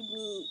made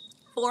me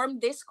form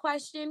this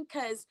question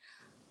because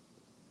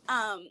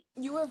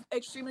you were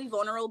extremely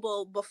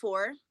vulnerable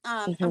before.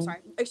 I'm Mm-hmm. sorry,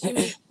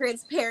 extremely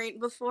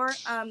transparent before,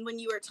 when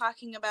you were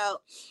talking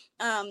about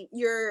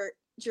your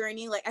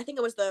journey. Like, I think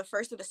it was the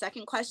first or the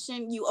second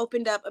question, you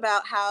opened up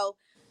about how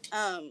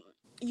um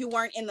you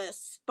weren't in the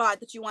spot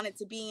that you wanted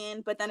to be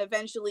in, but then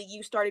eventually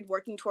you started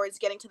working towards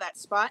getting to that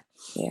spot.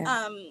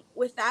 Yeah.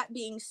 With that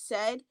being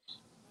said,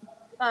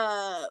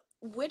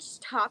 which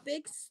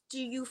topics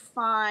do you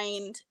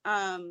find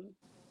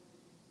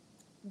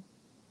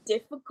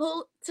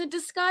difficult to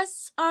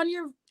discuss on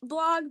your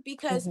blog?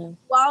 Because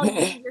while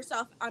Mm-hmm. you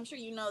yourself, I'm sure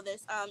you know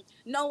this,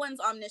 no one's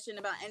omniscient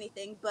about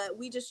anything, but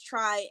we just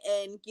try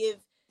and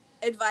give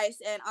advice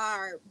and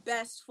our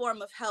best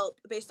form of help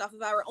based off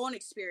of our own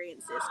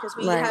experiences, because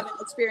we Right. haven't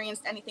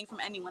experienced anything from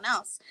anyone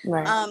else.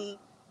 Right.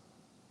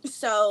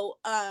 So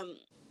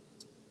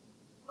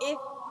if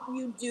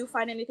you do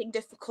find anything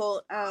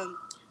difficult,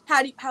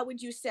 how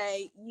would you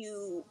say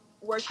you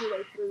work your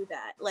way through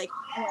that? Like,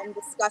 when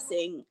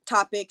discussing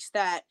topics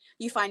that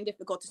you find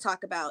difficult to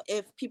talk about,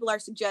 if people are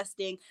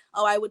suggesting,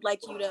 "Oh, I would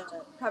like you to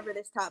cover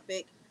this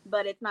topic,"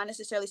 but it's not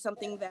necessarily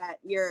something that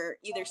you're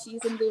either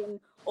seasoned in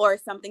or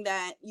something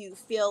that you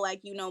feel like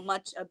you know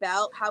much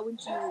about, how would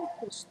you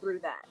push through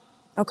that?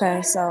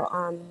 Okay, so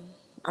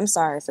I'm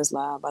sorry if it's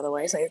loud, by the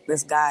way. It's like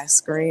this guy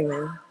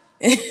screaming.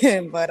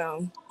 But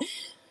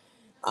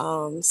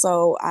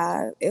so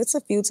I it's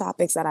a few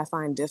topics that I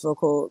find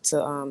difficult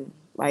to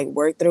like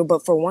work through.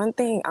 But for one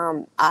thing,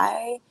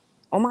 I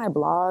on my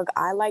blog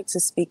I like to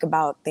speak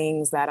about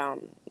things that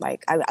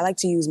like I like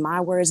to use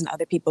my words and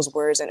other people's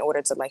words in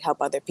order to like help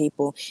other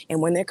people. And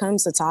when it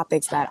comes to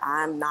topics that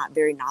I'm not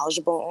very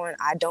knowledgeable on,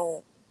 I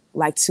don't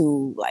like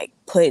to like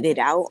put it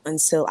out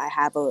until I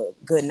have a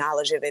good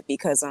knowledge of it,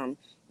 because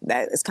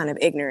that is kind of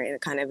ignorant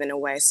kind of in a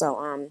way.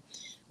 So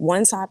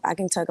one top I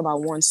can talk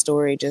about one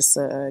story just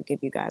to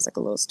give you guys like a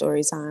little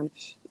story time.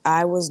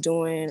 I was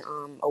doing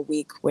a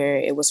week where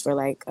it was for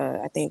like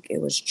I think it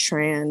was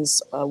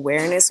Trans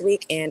Awareness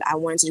Week, and I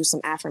wanted to do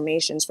some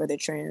affirmations for the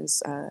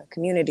trans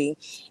community.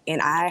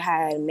 And I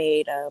had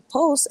made a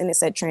post and it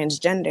said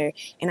transgender,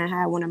 and I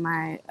had one of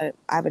my I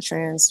have a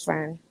trans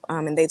friend,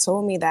 and they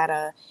told me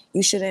that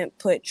you shouldn't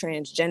put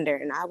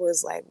transgender, and I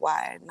was like,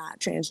 why not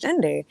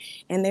transgender?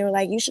 And they were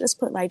like, you should just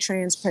put like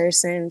trans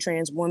person,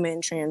 trans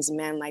woman, trans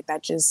men, like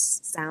that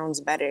just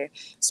sounds better.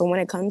 So when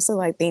it comes to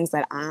like things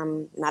that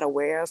I'm not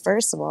aware of,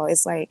 first of all,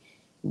 it's like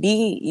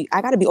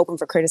I gotta be open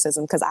for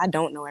criticism, because I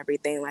don't know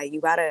everything. Like, you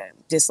gotta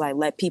just like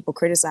let people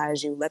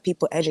criticize you, let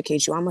people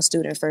educate you. I'm a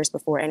student first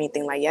before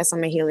anything. Like, yes,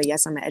 I'm a healer,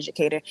 yes, I'm an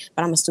educator,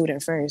 but I'm a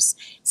student first.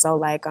 So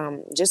like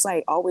just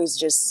like always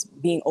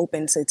just being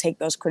open to take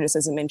those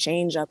criticism and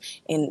change up,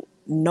 and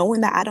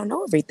knowing that I don't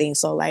know everything.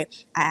 So like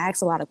I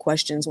ask a lot of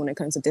questions when it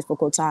comes to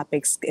difficult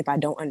topics if I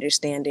don't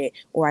understand it,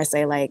 or I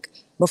say like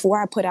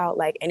before I put out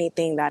like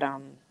anything that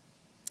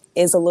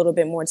is a little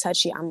bit more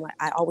touchy, I'm like,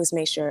 I always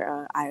make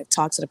sure I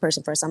talk to the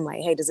person first. I'm like,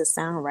 hey, does this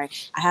sound right?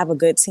 I have a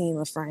good team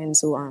of friends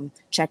who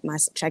check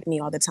me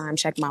all the time,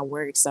 check my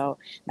work. So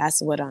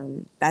that's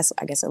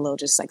I guess a little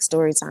just like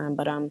story time.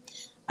 But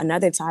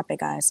another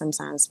topic I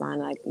sometimes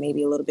find like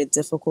maybe a little bit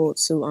difficult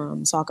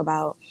to talk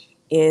about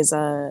is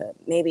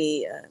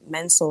maybe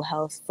mental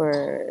health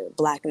for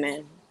Black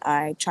men.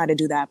 I try to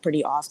do that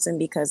pretty often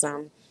because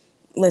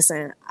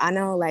listen, I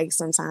know like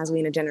sometimes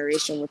we in a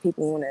generation where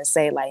people want to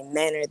say like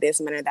men are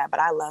this, men are that, but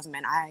I love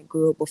men. I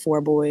grew up with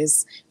four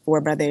boys, four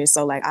brothers.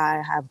 So like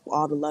I have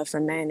all the love for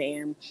men,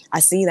 and I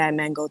see that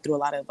men go through a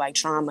lot of like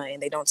trauma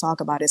and they don't talk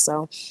about it.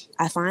 So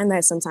I find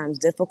that sometimes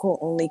difficult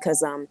only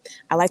because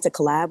I like to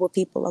collab with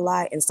people a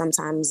lot, and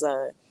sometimes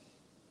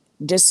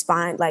just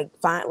find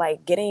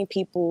like getting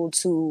people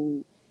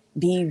to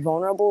be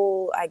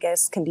vulnerable, I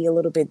guess, can be a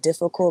little bit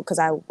difficult because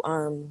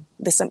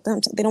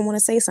sometimes they don't want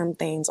to say some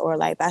things, or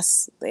like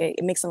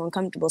it makes them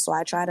uncomfortable. So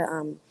I try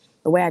to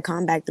the way I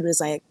combat through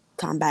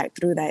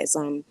that is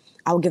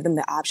I will give them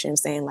the option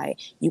saying like,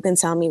 you can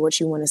tell me what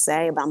you want to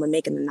say, but I'm gonna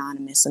make it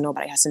anonymous so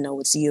nobody has to know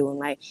it's you. And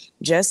like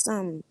just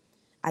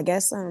I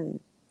guess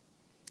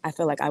I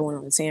feel like I went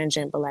on a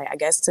tangent, but like I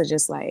guess to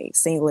just like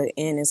single it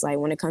in is like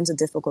when it comes to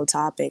difficult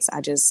topics, I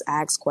just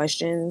ask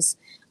questions.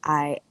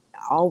 I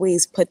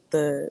always put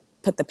the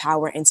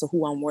power into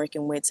who I'm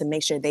working with to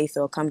make sure they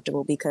feel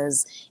comfortable,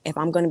 because if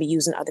I'm going to be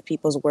using other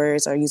people's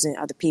words or using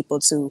other people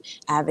to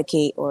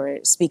advocate or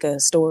speak a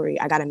story,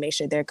 I got to make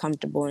sure they're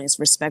comfortable and it's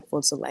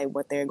respectful to like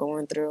what they're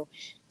going through.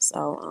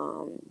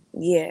 So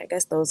yeah, I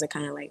guess those are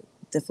kind of like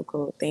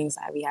difficult things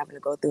I be having to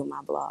go through in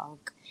my blog.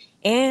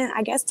 And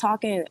I guess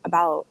talking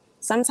about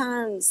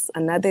sometimes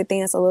another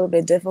thing that's a little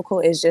bit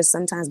difficult is just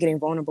sometimes getting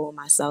vulnerable with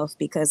myself,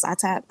 because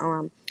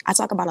I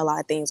talk about a lot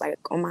of things. Like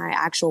on my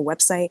actual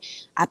website,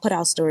 I put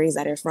out stories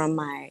that are from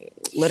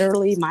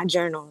literally my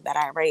journal that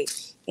I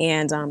write,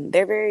 and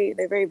they're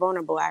very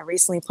vulnerable. I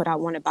recently put out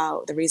one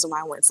about the reason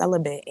why I went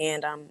celibate,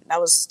 and that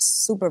was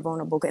super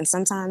vulnerable. And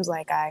sometimes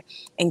like I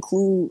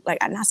include like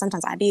not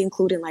sometimes I be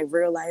including like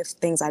real life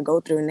things I go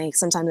through, and they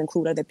sometimes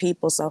include other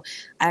people. So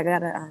I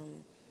gotta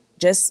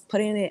just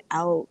putting it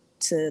out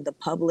to the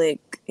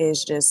public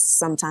is just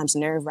sometimes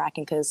nerve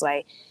wracking because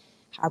like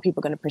how are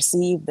people going to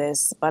perceive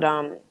this? But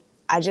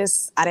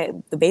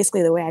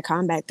basically the way I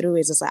combat through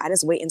is just like I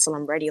just wait until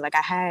I'm ready. Like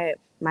I had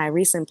my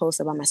recent post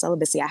about my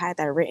celibacy, I had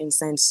that written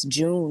since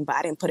June, but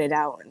I didn't put it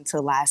out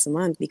until last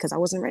month because I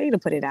wasn't ready to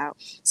put it out.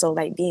 So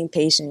like being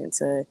patient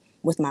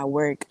with my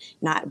work,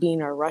 not being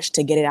in a rush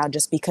to get it out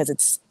just because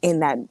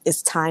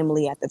it's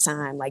timely at the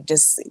time. Like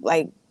just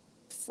like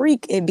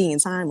freak it being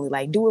timely.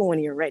 Like do it when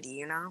you're ready,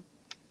 you know?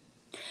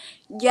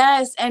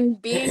 Yes,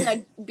 and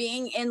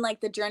being in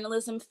like the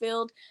journalism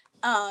field,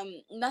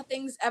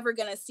 nothing's ever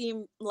gonna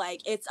seem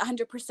like it's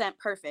 100%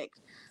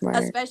 perfect,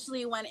 Right.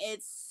 especially when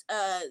it's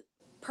a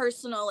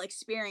personal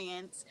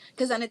experience.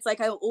 Because then it's like,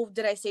 oh,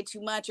 did I say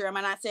too much, or am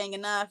I not saying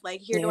enough?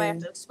 Like, here, do I Yeah.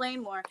 have to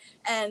explain more?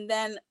 And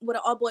then what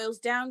it all boils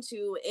down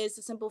to is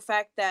the simple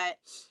fact that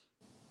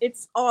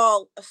it's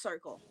all a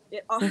circle.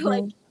 It all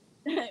like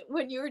Mm-hmm.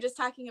 when you were just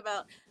talking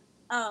about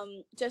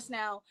just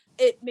now,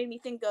 it made me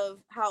think of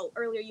how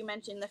earlier you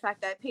mentioned the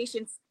fact that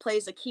patience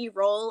plays a key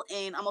role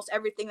in almost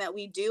everything that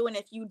we do, and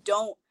if you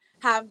don't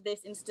have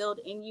this instilled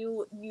in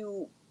you,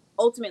 you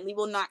ultimately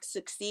will not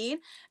succeed.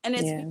 And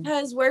it's Yeah.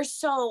 because we're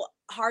so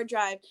hard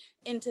drive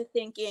into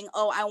thinking,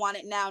 oh, I want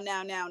it now,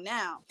 now, now,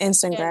 now.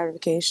 Instant And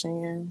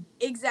gratification,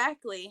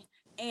 exactly.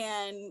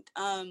 And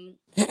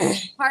yeah.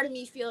 part of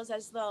me feels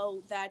as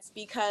though that's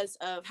because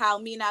of how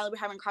me and Natalie were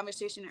having a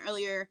conversation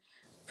earlier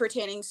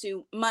pertaining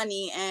to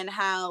money, and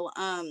how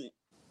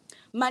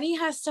money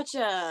has such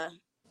a,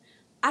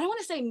 I don't want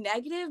to say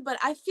negative, but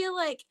I feel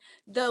like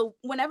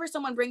whenever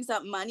someone brings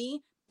up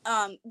money,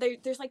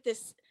 there's like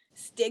this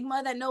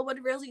stigma that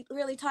nobody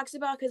really talks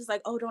about, because it's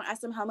like, oh, don't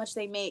ask them how much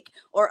they make,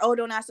 or oh,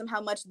 don't ask them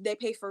how much they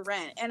pay for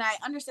rent. And I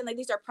understand like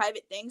these are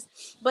private things,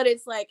 but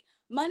it's like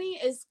money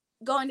is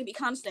going to be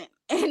constant.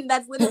 And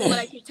that's literally what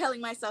I keep telling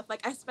myself.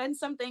 Like, I spend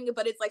something,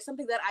 but it's like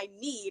something that I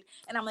need,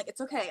 and I'm like,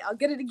 it's okay, I'll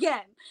get it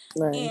again.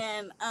 Right.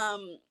 And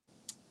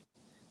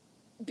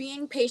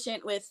being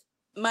patient with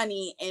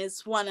money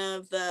is one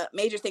of the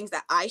major things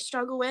that I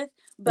struggle with.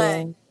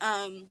 But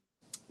Yeah.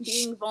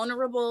 being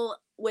vulnerable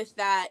with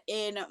that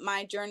in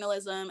my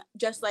journalism,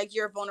 just like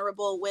you're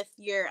vulnerable with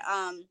your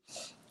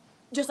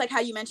just like how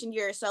you mentioned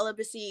your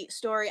celibacy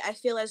story, I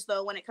feel as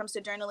though when it comes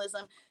to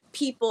journalism,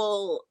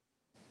 people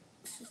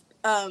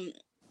um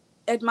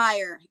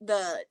admire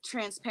the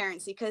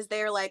transparency, because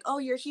they're like, oh,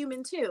 you're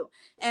human too.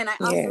 And I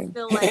also Yeah.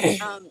 feel like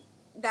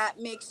that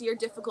makes your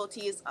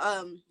difficulties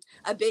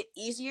a bit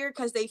easier,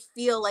 because they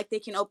feel like they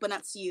can open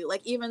up to you.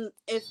 Like, even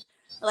if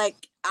like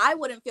I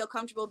wouldn't feel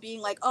comfortable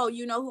being like, oh,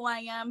 you know who I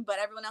am, but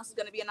everyone else is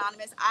going to be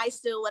anonymous, I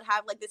still would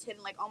have like this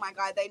hidden, like, oh my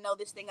god, they know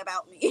this thing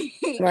about me.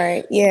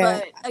 Right.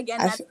 Yeah. But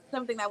again, I, that's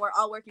something that we're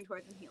all working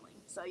towards in healing.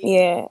 So yeah.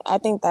 Yeah, I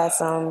think that's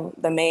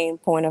the main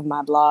point of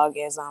my blog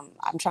is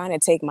I'm trying to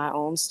take my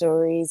own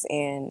stories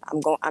and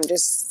I'm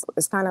just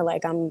it's kind of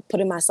like I'm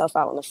putting myself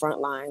out on the front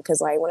line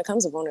because like when it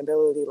comes to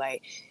vulnerability,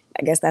 like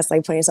I guess that's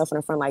like putting yourself in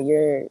the front, like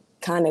you're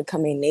kind of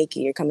coming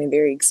naked, you're coming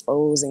very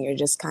exposed, and you're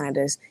just kind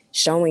of just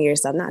showing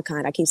yourself. Not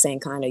kind, I keep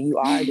saying kind of, you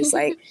are just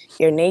like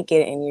you're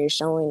naked and you're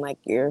showing like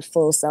your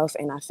full self,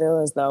 and I feel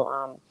as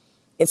though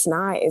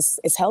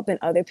it's helping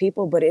other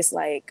people, but it's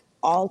like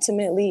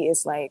ultimately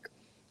it's like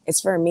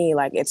it's for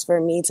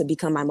me to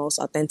become my most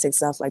authentic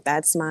self. Like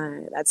that's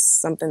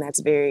something that's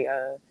very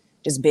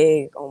just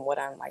big on what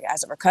I'm like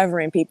as a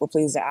recovering people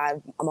pleaser.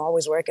 I'm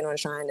always working on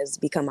trying to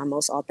become my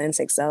most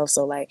authentic self.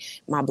 So like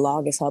my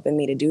blog is helping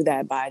me to do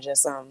that by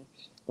just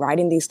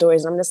writing these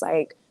stories. And I'm just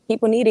like,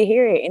 people need to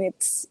hear it,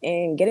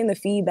 and getting the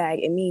feedback,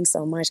 it means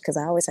so much, because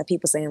I always have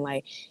people saying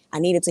like, I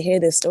needed to hear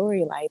this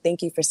story, like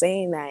thank you for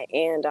saying that.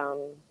 And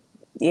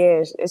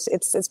yeah,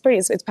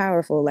 it's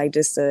powerful, like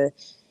just to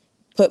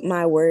put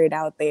my word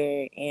out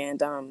there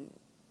and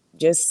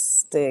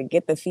just to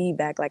get the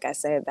feedback, like I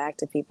said, back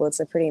to people.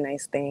 It's a pretty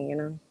nice thing, you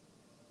know.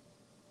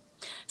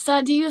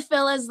 So, do you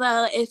feel as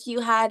though if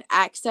you had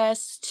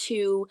access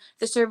to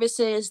the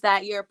services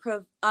that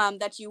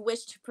that you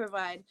wish to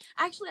provide?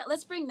 Actually,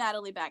 let's bring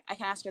Natalie back. I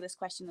can ask her this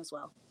question as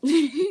well.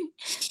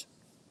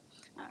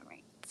 All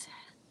right.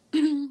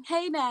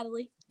 Hey,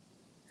 Natalie.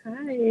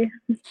 Hi.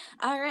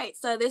 All right.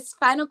 So this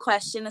final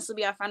question, this will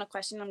be our final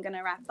question. I'm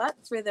gonna wrap up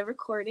for the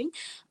recording.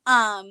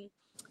 Um,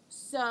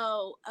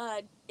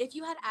 if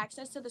you had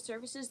access to the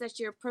services that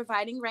you're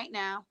providing right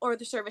now, or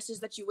the services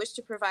that you wish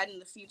to provide in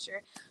the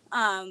future,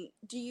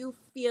 do you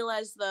feel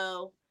as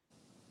though,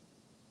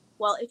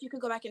 well, if you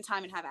could go back in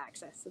time and have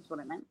access, is what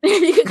I meant.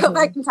 If you could go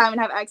back Mm-hmm. in time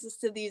and have access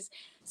to these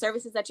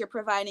services that you're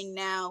providing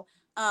now,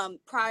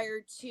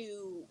 prior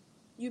to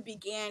you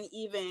began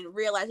even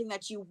realizing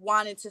that you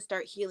wanted to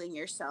start healing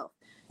yourself,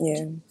 do Yeah.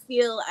 you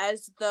feel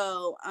as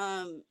though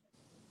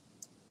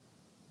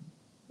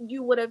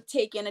you would have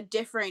taken a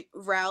different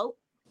route?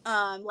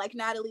 Like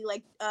Natalie,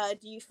 like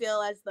do you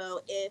feel as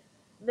though if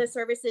the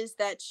services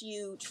that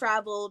you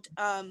traveled,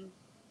 not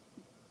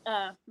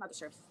the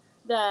services,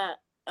 the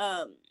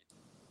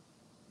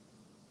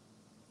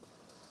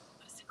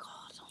what's it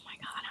called? Oh my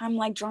god, I'm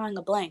like drawing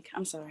a blank.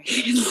 I'm sorry.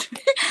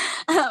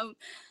 um,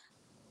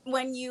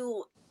 when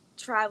you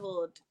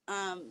traveled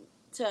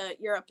to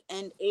Europe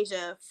and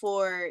Asia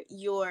for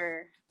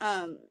your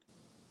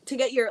to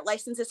get your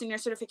licenses and your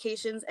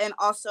certifications, and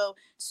also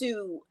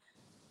to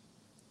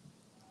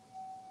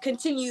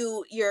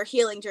continue your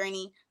healing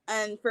journey,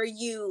 and for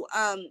you,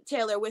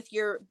 Taylor, with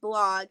your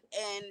blog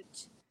and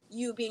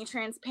you being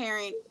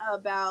transparent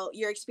about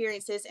your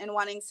experiences and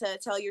wanting to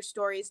tell your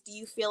stories, do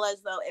you feel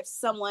as though if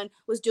someone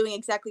was doing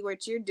exactly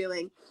what you're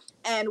doing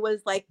and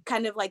was like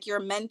kind of like your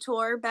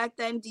mentor back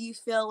then, do you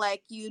feel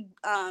like you'd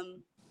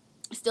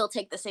still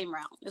take the same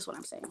route? Is what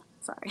I'm saying.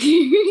 Sorry.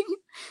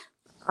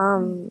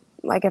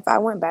 Like if I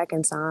went back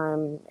in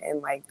time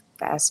and like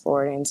fast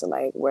forward into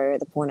like where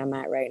the point I'm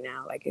at right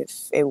now, like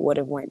if it would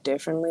have went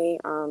differently,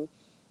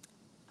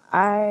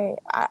 I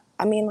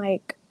mean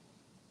like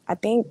I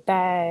think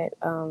that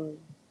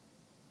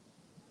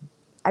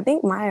I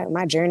think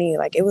my journey,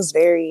 like it was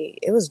very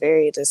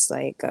just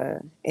like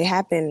it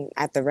happened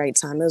at the right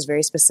time. It was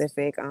very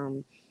specific.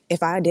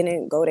 If I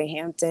didn't go to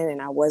Hampton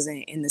and I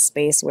wasn't in the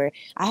space where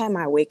I had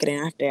my awakening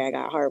after I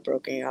got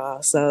heartbroken,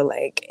 y'all. So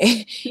like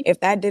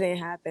if that didn't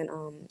happen,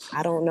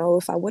 I don't know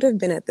if I would have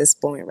been at this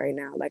point right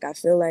now. Like I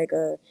feel like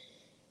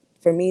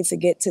for me to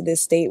get to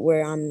this state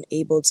where I'm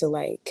able to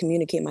like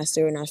communicate my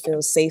story and I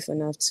feel safe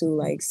enough to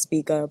like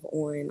speak up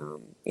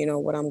on you know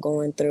what I'm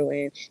going through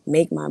and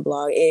make my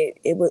blog,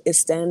 it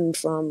stemmed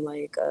from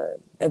like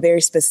a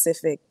very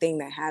specific thing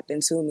that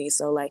happened to me.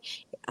 So like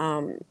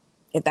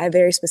if that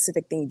very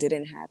specific thing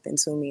didn't happen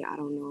to me, I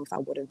don't know if I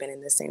would have been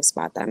in the same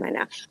spot that I'm at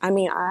now. I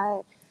mean,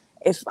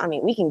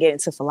 we can get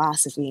into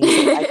philosophy and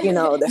say like, you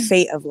know, the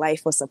fate of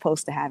life was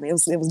supposed to happen. It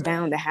was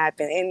bound to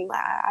happen. And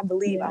I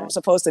believe I was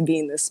supposed to be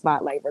in this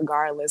spot, like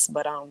regardless.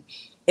 But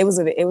it was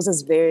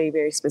just very,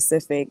 very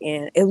specific.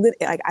 And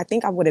like I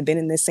think I would have been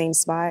in the same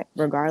spot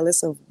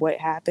regardless of what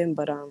happened.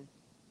 But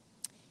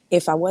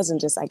if I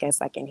wasn't just, I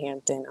guess, like in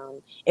Hampton,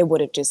 it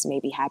would have just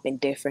maybe happened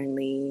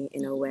differently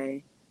in a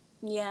way.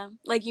 Yeah,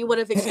 like you would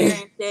have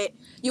experienced it.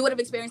 You would have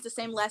experienced the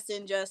same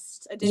lesson,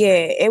 just a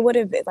Yeah, different. it would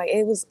have like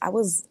it was. I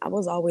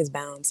was always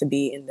bound to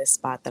be in this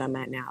spot that I'm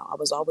at now. I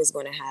was always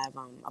going to have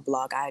a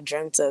blog. I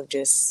dreamt of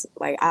just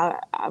like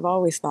I've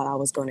always thought I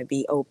was going to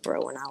be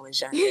Oprah when I was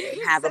younger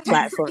and have a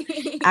platform.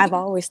 I've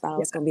always thought I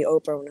was going to be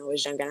Oprah when I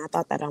was younger, and I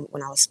thought that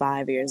when I was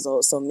 5 years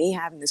old. So me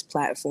having this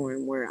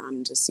platform where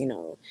I'm just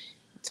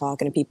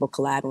talking to people,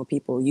 collabing with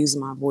people,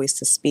 using my voice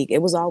to speak,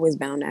 it was always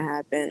bound to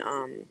happen.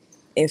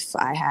 If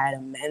I had a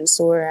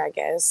mentor, I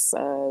guess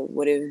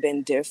would have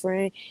been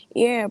different.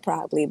 Yeah,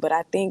 probably. But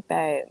I think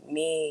that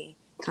me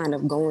kind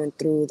of going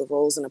through the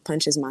rolls and the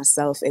punches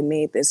myself, it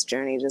made this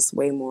journey just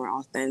way more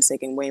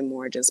authentic and way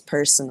more just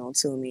personal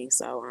to me.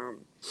 So,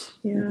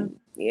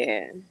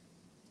 yeah.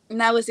 And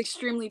that was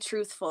extremely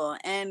truthful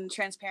and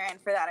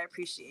transparent. For that, I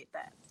appreciate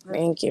that.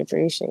 Thank you.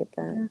 Appreciate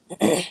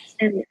that.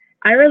 And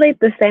I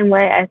relate the same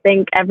way. I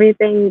think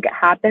everything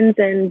happens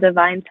in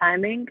divine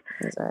timing.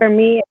 Exactly. For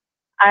me,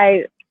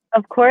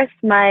 of course,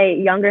 my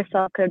younger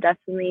self could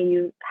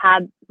definitely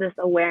had this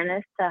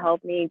awareness to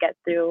help me get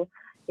through,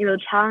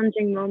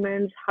 challenging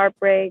moments,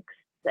 heartbreaks,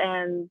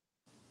 and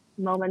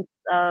moments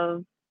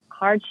of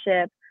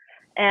hardship.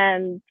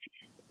 And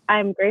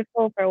I'm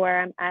grateful for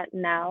where I'm at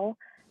now.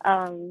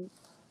 Um,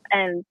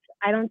 and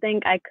I don't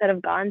think I could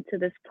have gone to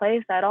this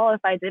place at all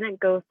if I didn't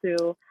go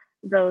through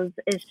those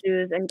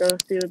issues and go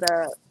through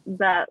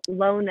that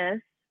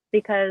lowness,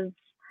 because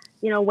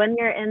when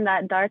you're in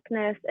that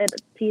darkness, it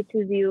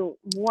teaches you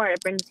more.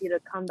 It brings you to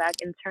come back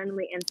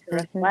internally and to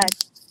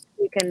reflect.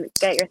 You can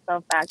get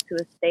yourself back to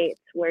a state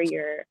where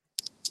you're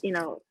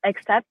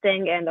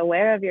accepting and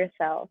aware of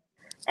yourself.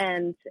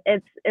 And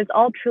it's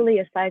all truly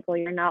a cycle.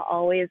 You're not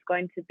always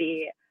going to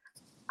be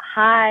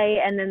high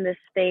and in the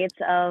states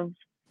of,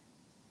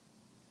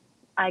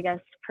 I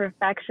guess,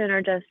 perfection,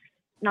 or just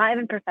not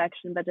even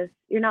perfection, but just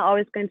you're not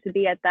always going to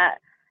be at that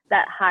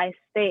high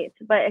state.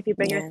 But if you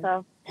bring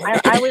yourself, I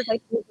always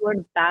like to use the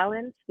word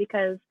balance,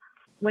 because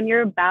when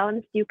you're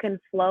balanced, you can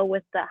flow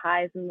with the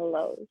highs and the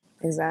lows.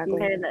 Exactly. You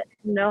can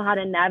know how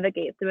to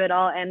navigate through it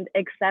all and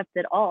accept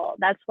it all.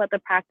 That's what the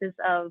practice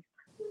of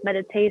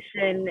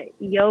meditation,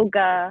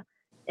 yoga,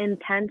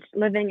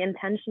 living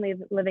intentionally,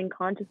 living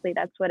consciously,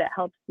 that's what it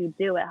helps you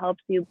do. It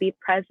helps you be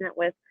present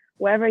with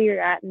wherever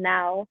you're at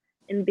now,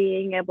 and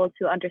being able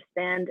to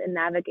understand and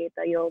navigate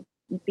that you'll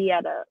be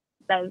at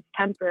that is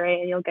temporary,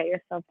 and you'll get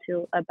yourself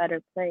to a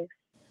better place.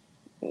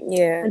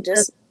 Yeah, and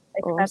just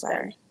I'm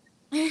sorry.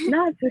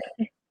 No, it's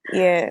okay.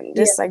 Yeah,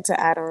 just like to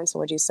add on to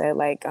what you said,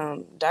 like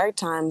dark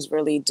times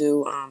really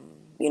do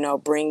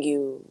bring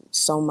you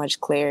so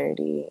much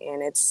clarity.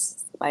 And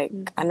it's like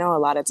I know a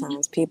lot of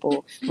times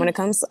people, when it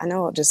comes to, I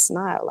know just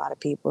not a lot of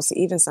people, so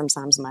even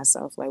sometimes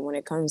myself, like when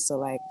it comes to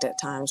like the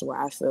times where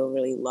I feel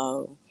really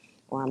low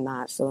or I'm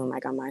not feeling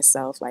like I'm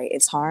myself, like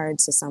it's hard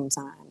to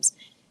sometimes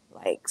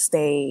like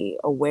stay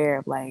aware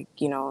of like,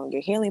 you know,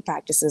 your healing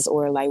practices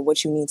or like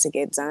what you need to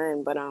get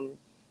done. But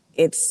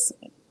it's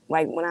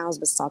like when I was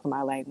just talking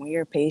about like when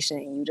you're a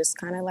patient, you just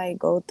kind of like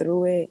go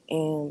through it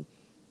and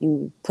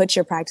you put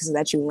your practices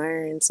that you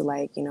learn to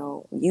like, you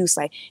know, use.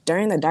 Like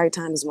during the dark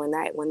times when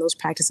those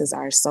practices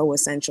are so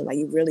essential, like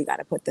you really got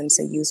to put them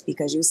to use,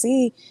 because you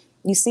see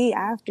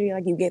after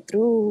like you get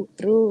through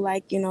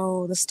like, you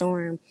know, the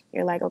storm,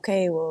 you're like,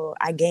 okay, well,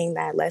 I gained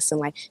that lesson.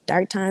 Like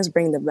dark times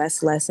bring the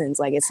best lessons.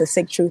 Like it's a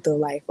sick truth of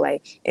life.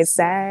 Like it's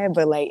sad,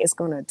 but like it's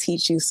gonna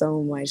teach you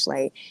so much.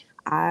 Like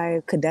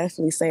I could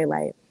definitely say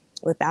like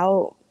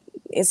without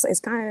it's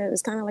kind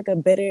of like a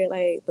bitter,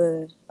 like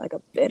the like a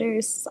bitter,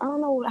 I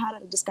don't know how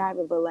to describe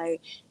it, but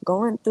like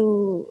going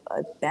through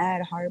a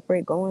bad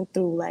heartbreak, going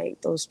through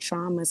like those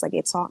traumas, like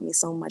it taught me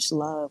so much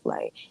love.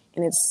 Like,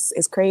 and it's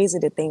crazy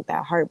to think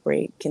that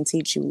heartbreak can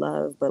teach you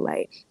love, but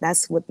like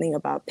that's what thing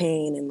about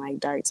pain and like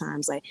dark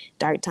times. Like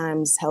dark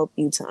times help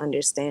you to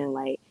understand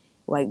like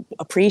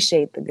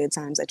appreciate the good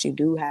times that you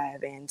do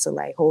have, and to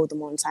like hold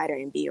them on tighter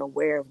and be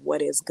aware of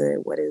what is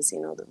good, what is, you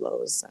know, the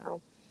lows.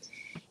 So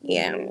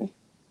yeah.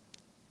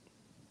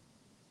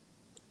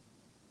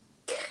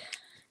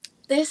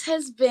 This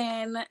has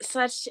been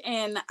such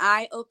an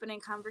eye-opening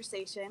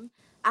conversation.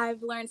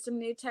 I've learned some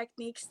new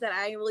techniques that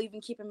I will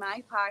even keep in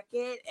my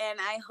pocket, and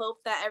I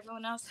hope that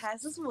everyone else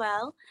has as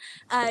well.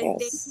 Thank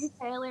you, Yes.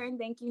 Taylor, and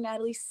thank you,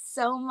 Natalie,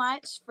 so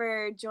much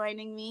for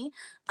joining me.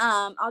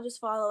 I'll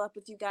just follow up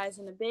with you guys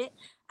in a bit.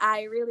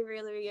 I really,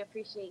 really, really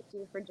appreciate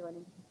you for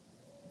joining me.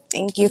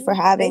 Thank you for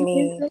having Thank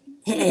you.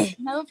 me.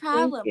 No Thank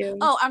problem. you.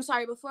 Oh, I'm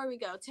sorry. Before we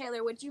go,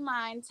 Taylor, would you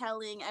mind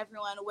telling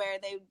everyone where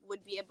they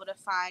would be able to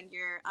find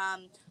your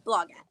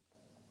blog at?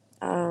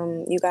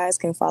 You guys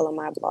can follow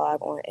my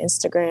blog on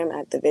Instagram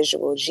at the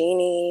Visual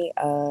Genie.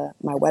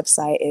 My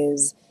website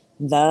is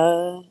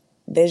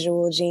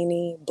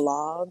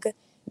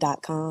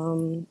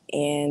thevisualgenieblog.com.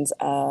 And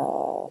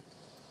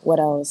what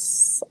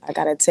else? I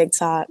got a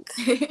TikTok,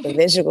 the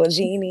Visual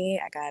Genie.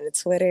 I got a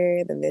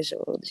Twitter, the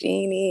Visual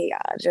Genie.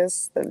 Y'all,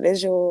 just the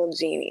Visual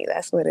Genie.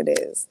 That's what it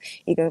is.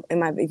 You can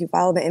if you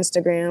follow the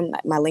Instagram,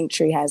 my link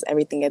tree has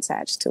everything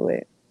attached to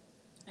it.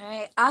 All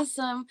right,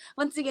 awesome.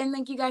 Once again,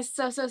 thank you guys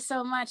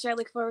so much. I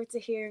look forward to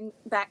hearing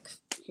back.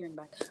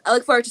 I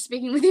look forward to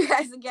speaking with you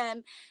guys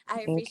again. I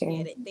Thank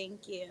appreciate you. it.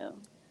 Thank you.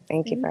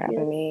 Thank you Thank for you.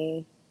 having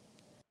me.